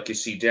 spelled like you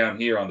see down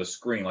here on the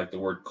screen, like the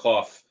word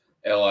cough,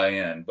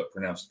 L-I-N, but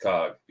pronounced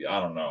cog. I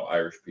don't know,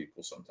 Irish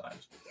people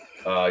sometimes.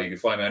 You can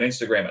find me on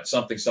Instagram at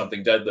something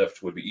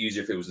deadlift. Would be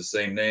easier if it was the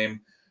same name,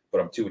 but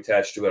I'm too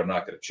attached to it. I'm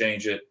not going to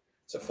change it.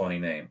 It's a funny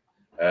name,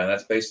 and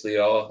that's basically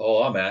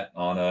all I'm at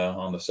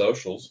on the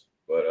socials.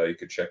 But you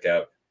could check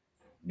out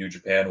New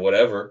Japan,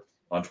 whatever,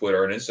 on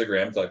Twitter and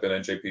Instagram. Type in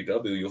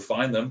NJPW, you'll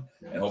find them,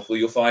 and hopefully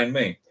you'll find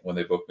me when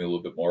they book me a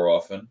little bit more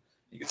often.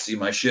 You can see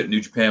my shit at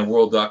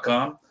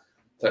NewJapanWorld.com.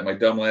 Type my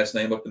dumb last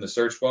name up in the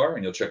search bar,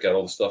 and you'll check out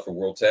all the stuff for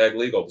World Tag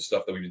League, all the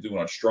stuff that we've been doing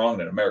on Strong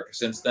and in America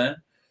since then.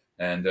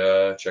 And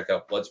check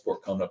out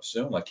Bloodsport coming up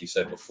soon, like you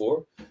said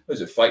before. What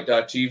is it,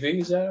 Fight.tv?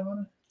 Is that on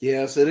it?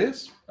 Yes, it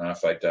is.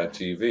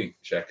 Fight.tv.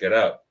 Check it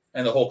out.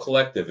 And the whole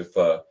collective, if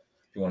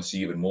you want to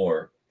see even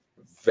more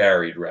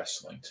varied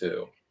wrestling,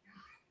 too.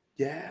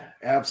 Yeah,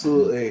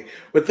 absolutely.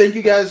 But thank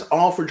you guys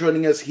all for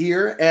joining us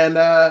here. And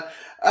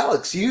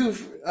Alex,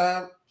 you've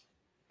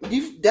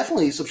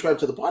definitely subscribed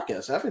to the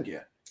podcast, haven't you?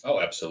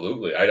 Oh,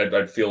 absolutely.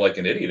 I'd feel like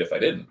an idiot if I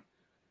didn't.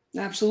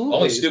 Absolutely.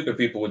 Only stupid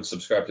people would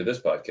subscribe to this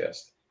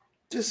podcast.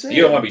 Just saying.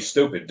 You don't want to be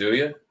stupid, do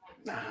you?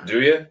 Nah.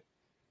 Do you?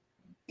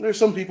 There's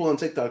some people on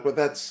TikTok, but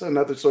that's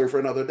another story for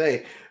another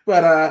day.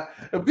 But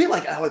be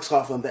like Alex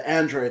Coughlin, the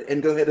android,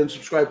 and go ahead and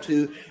subscribe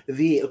to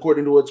the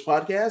According to Woods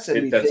podcast.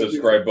 And hit that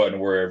subscribe button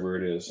wherever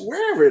it is.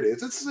 Wherever it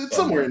is. It's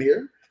somewhere in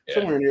here.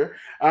 somewhere in here.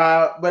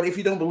 But if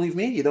you don't believe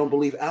me, you don't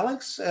believe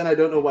Alex, and I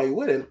don't know why you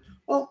wouldn't.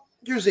 Well,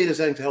 here's Zeta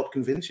Zhang to help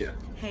convince you.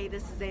 Hey,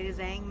 this is Zeta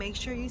Zhang. Make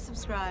sure you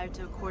subscribe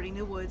to According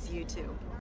to Woods YouTube.